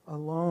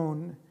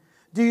alone.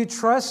 Do you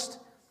trust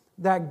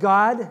that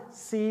God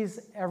sees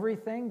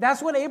everything?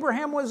 That's what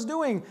Abraham was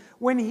doing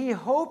when he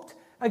hoped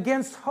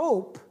against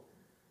hope.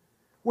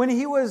 When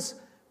he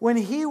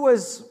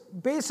was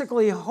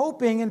basically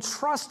hoping and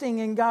trusting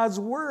in God's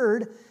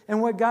word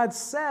and what God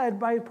said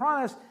by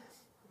promise.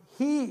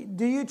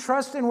 Do you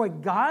trust in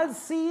what God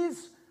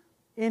sees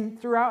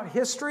throughout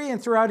history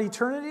and throughout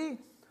eternity?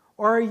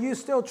 Or are you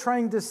still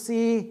trying to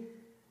see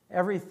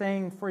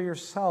everything for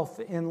yourself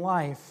in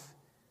life?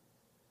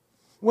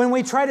 When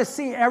we try to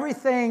see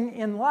everything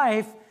in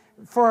life,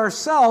 for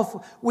ourselves,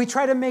 we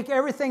try to make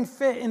everything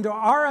fit into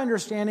our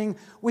understanding.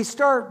 We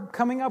start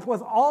coming up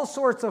with all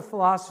sorts of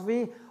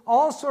philosophy,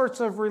 all sorts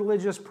of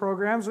religious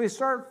programs. We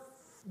start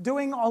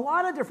doing a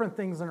lot of different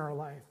things in our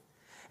life.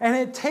 And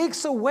it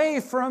takes away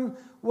from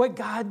what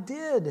God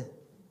did.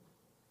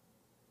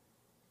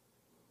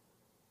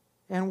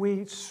 And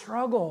we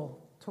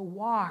struggle to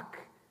walk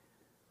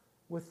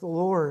with the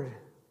Lord.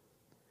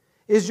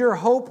 Is your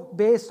hope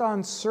based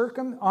on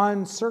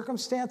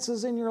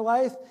circumstances in your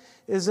life?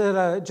 Is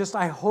it just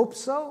I hope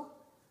so?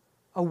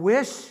 A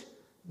wish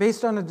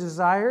based on a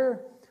desire?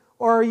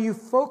 Or are you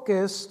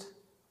focused?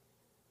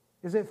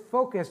 Is it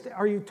focused?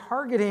 Are you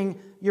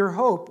targeting your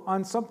hope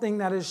on something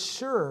that is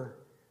sure?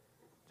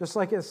 Just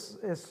like it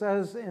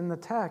says in the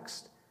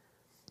text.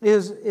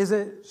 Is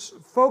it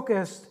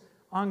focused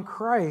on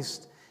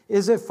Christ?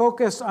 Is it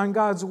focused on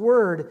God's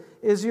Word?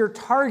 Is your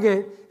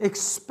target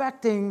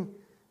expecting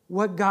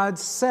what God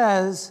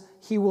says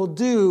He will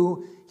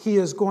do, He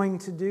is going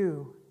to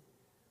do?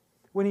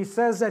 When He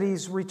says that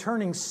He's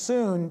returning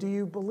soon, do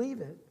you believe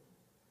it?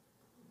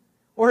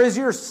 Or is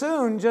your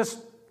soon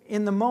just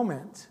in the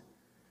moment?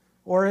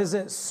 Or is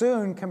it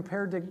soon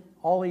compared to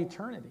all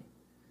eternity?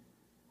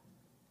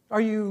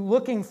 Are you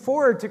looking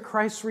forward to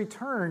Christ's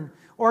return?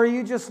 Or are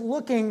you just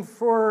looking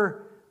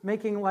for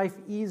making life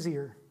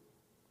easier?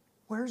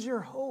 Where's your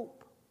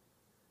hope?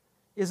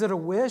 Is it a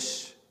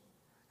wish?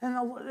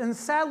 And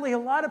sadly, a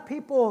lot of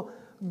people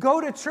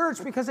go to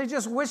church because they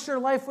just wish their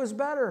life was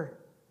better.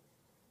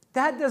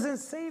 That doesn't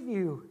save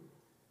you.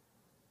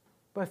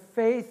 But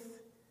faith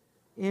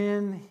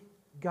in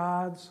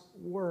God's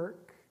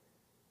work,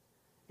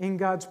 in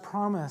God's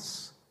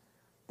promise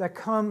that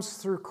comes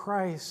through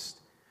Christ,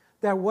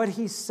 that what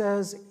He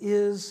says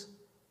is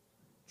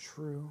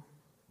true.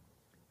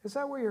 Is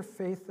that where your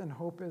faith and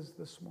hope is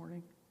this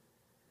morning?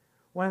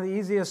 One of the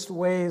easiest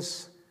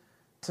ways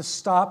to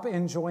stop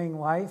enjoying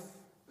life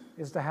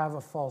is to have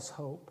a false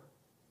hope,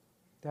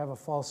 to have a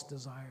false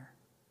desire.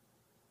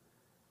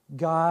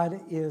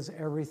 God is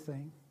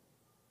everything.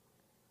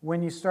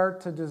 When you start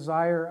to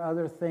desire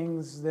other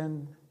things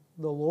than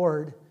the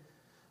Lord,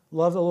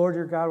 love the Lord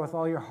your God with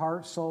all your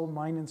heart, soul,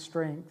 mind, and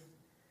strength,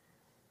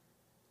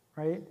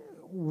 right?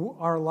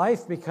 Our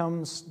life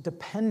becomes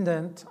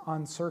dependent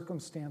on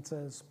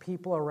circumstances,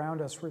 people around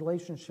us,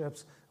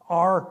 relationships,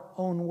 our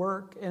own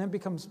work, and it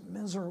becomes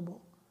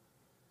miserable.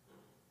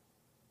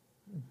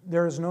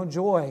 There is no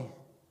joy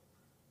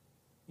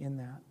in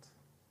that.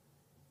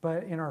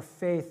 But in our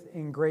faith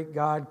in great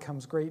God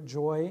comes great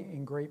joy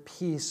and great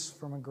peace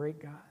from a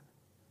great God.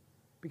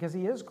 Because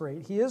He is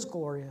great. He is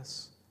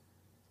glorious.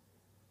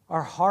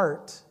 Our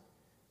heart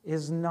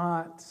is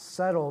not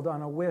settled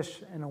on a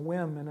wish and a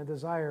whim and a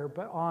desire,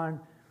 but on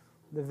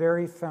the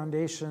very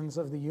foundations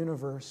of the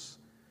universe,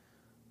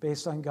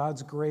 based on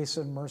God's grace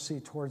and mercy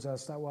towards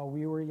us, that while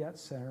we were yet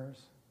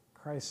sinners,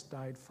 Christ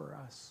died for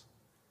us.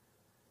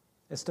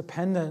 It's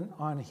dependent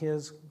on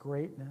His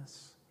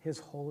greatness, His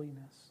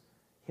holiness,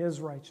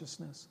 His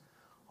righteousness.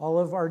 All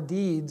of our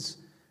deeds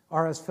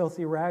are as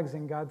filthy rags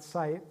in God's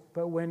sight,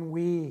 but when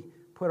we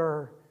put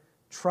our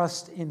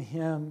trust in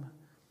Him,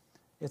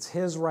 it's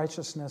His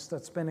righteousness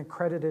that's been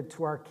accredited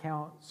to our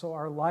account, so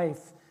our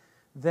life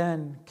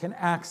then can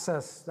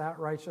access that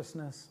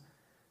righteousness,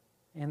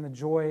 and the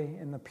joy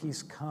and the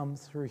peace come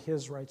through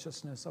His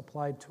righteousness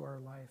applied to our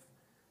life,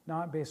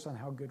 not based on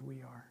how good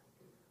we are.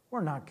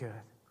 We're not good.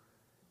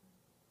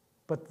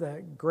 But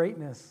the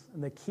greatness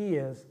and the key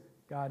is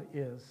God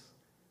is.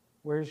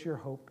 Where's your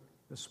hope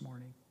this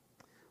morning?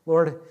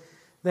 Lord,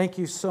 thank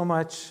you so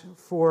much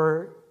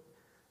for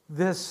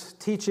this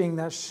teaching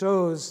that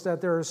shows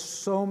that there are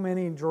so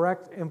many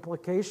direct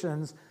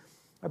implications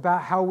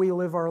about how we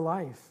live our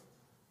life.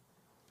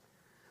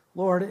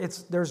 Lord,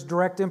 there's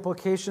direct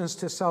implications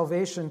to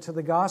salvation, to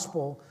the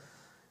gospel,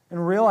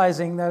 and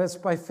realizing that it's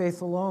by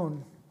faith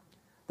alone,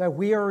 that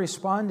we are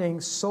responding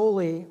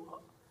solely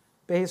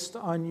based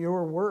on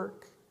your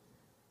work.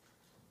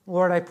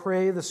 Lord, I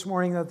pray this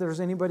morning that there's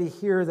anybody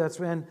here that's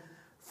been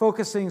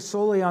focusing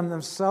solely on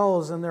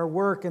themselves and their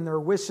work and their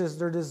wishes,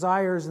 their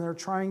desires, and they're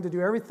trying to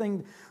do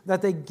everything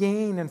that they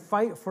gain and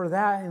fight for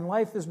that, and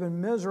life has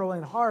been miserable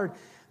and hard,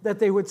 that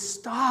they would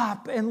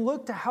stop and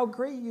look to how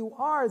great you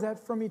are, that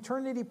from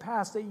eternity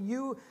past, that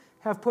you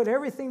have put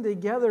everything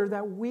together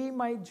that we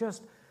might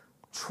just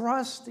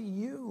trust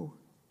you,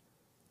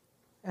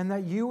 and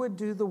that you would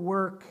do the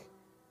work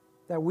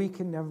that we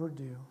can never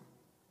do.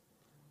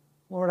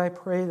 Lord, I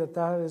pray that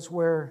that is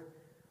where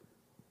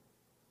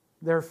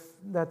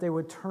that they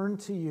would turn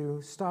to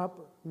you,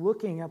 stop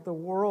looking at the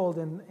world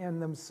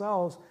and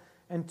themselves,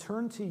 and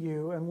turn to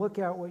you and look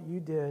at what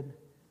you did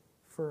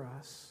for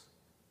us.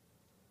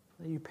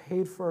 That you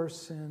paid for our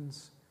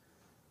sins,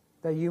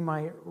 that you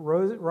might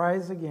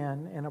rise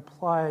again and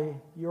apply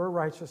your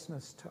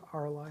righteousness to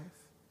our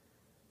life,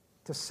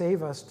 to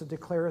save us, to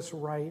declare us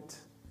right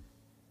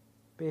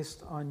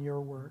based on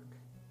your work.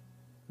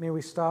 May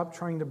we stop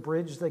trying to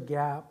bridge the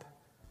gap.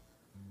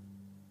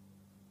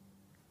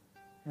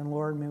 And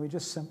Lord, may we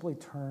just simply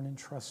turn and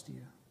trust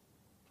you.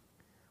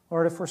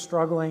 Lord, if we're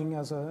struggling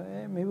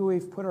maybe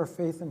we've put our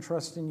faith and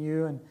trust in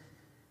you, and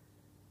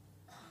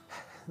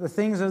the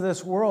things of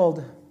this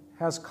world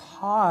has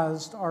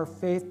caused our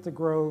faith to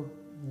grow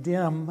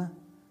dim.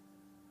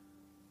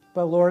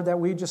 But Lord, that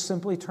we just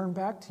simply turn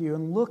back to you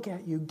and look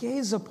at you,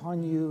 gaze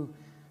upon you,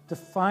 to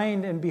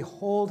find and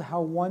behold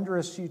how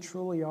wondrous you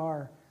truly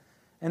are.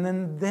 And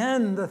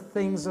then the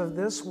things of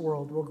this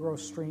world will grow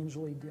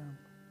strangely dim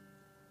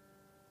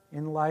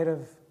in light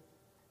of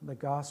the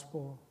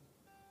gospel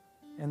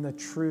and the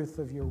truth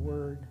of your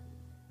word.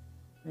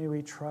 May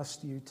we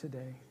trust you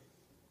today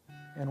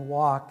and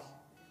walk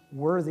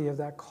worthy of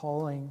that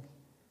calling,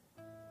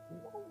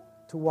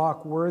 to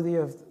walk worthy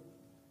of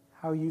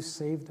how you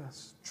saved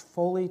us,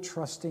 fully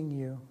trusting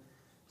you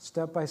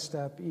step by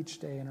step each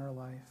day in our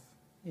life.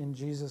 In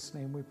Jesus'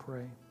 name we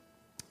pray.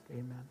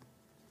 Amen.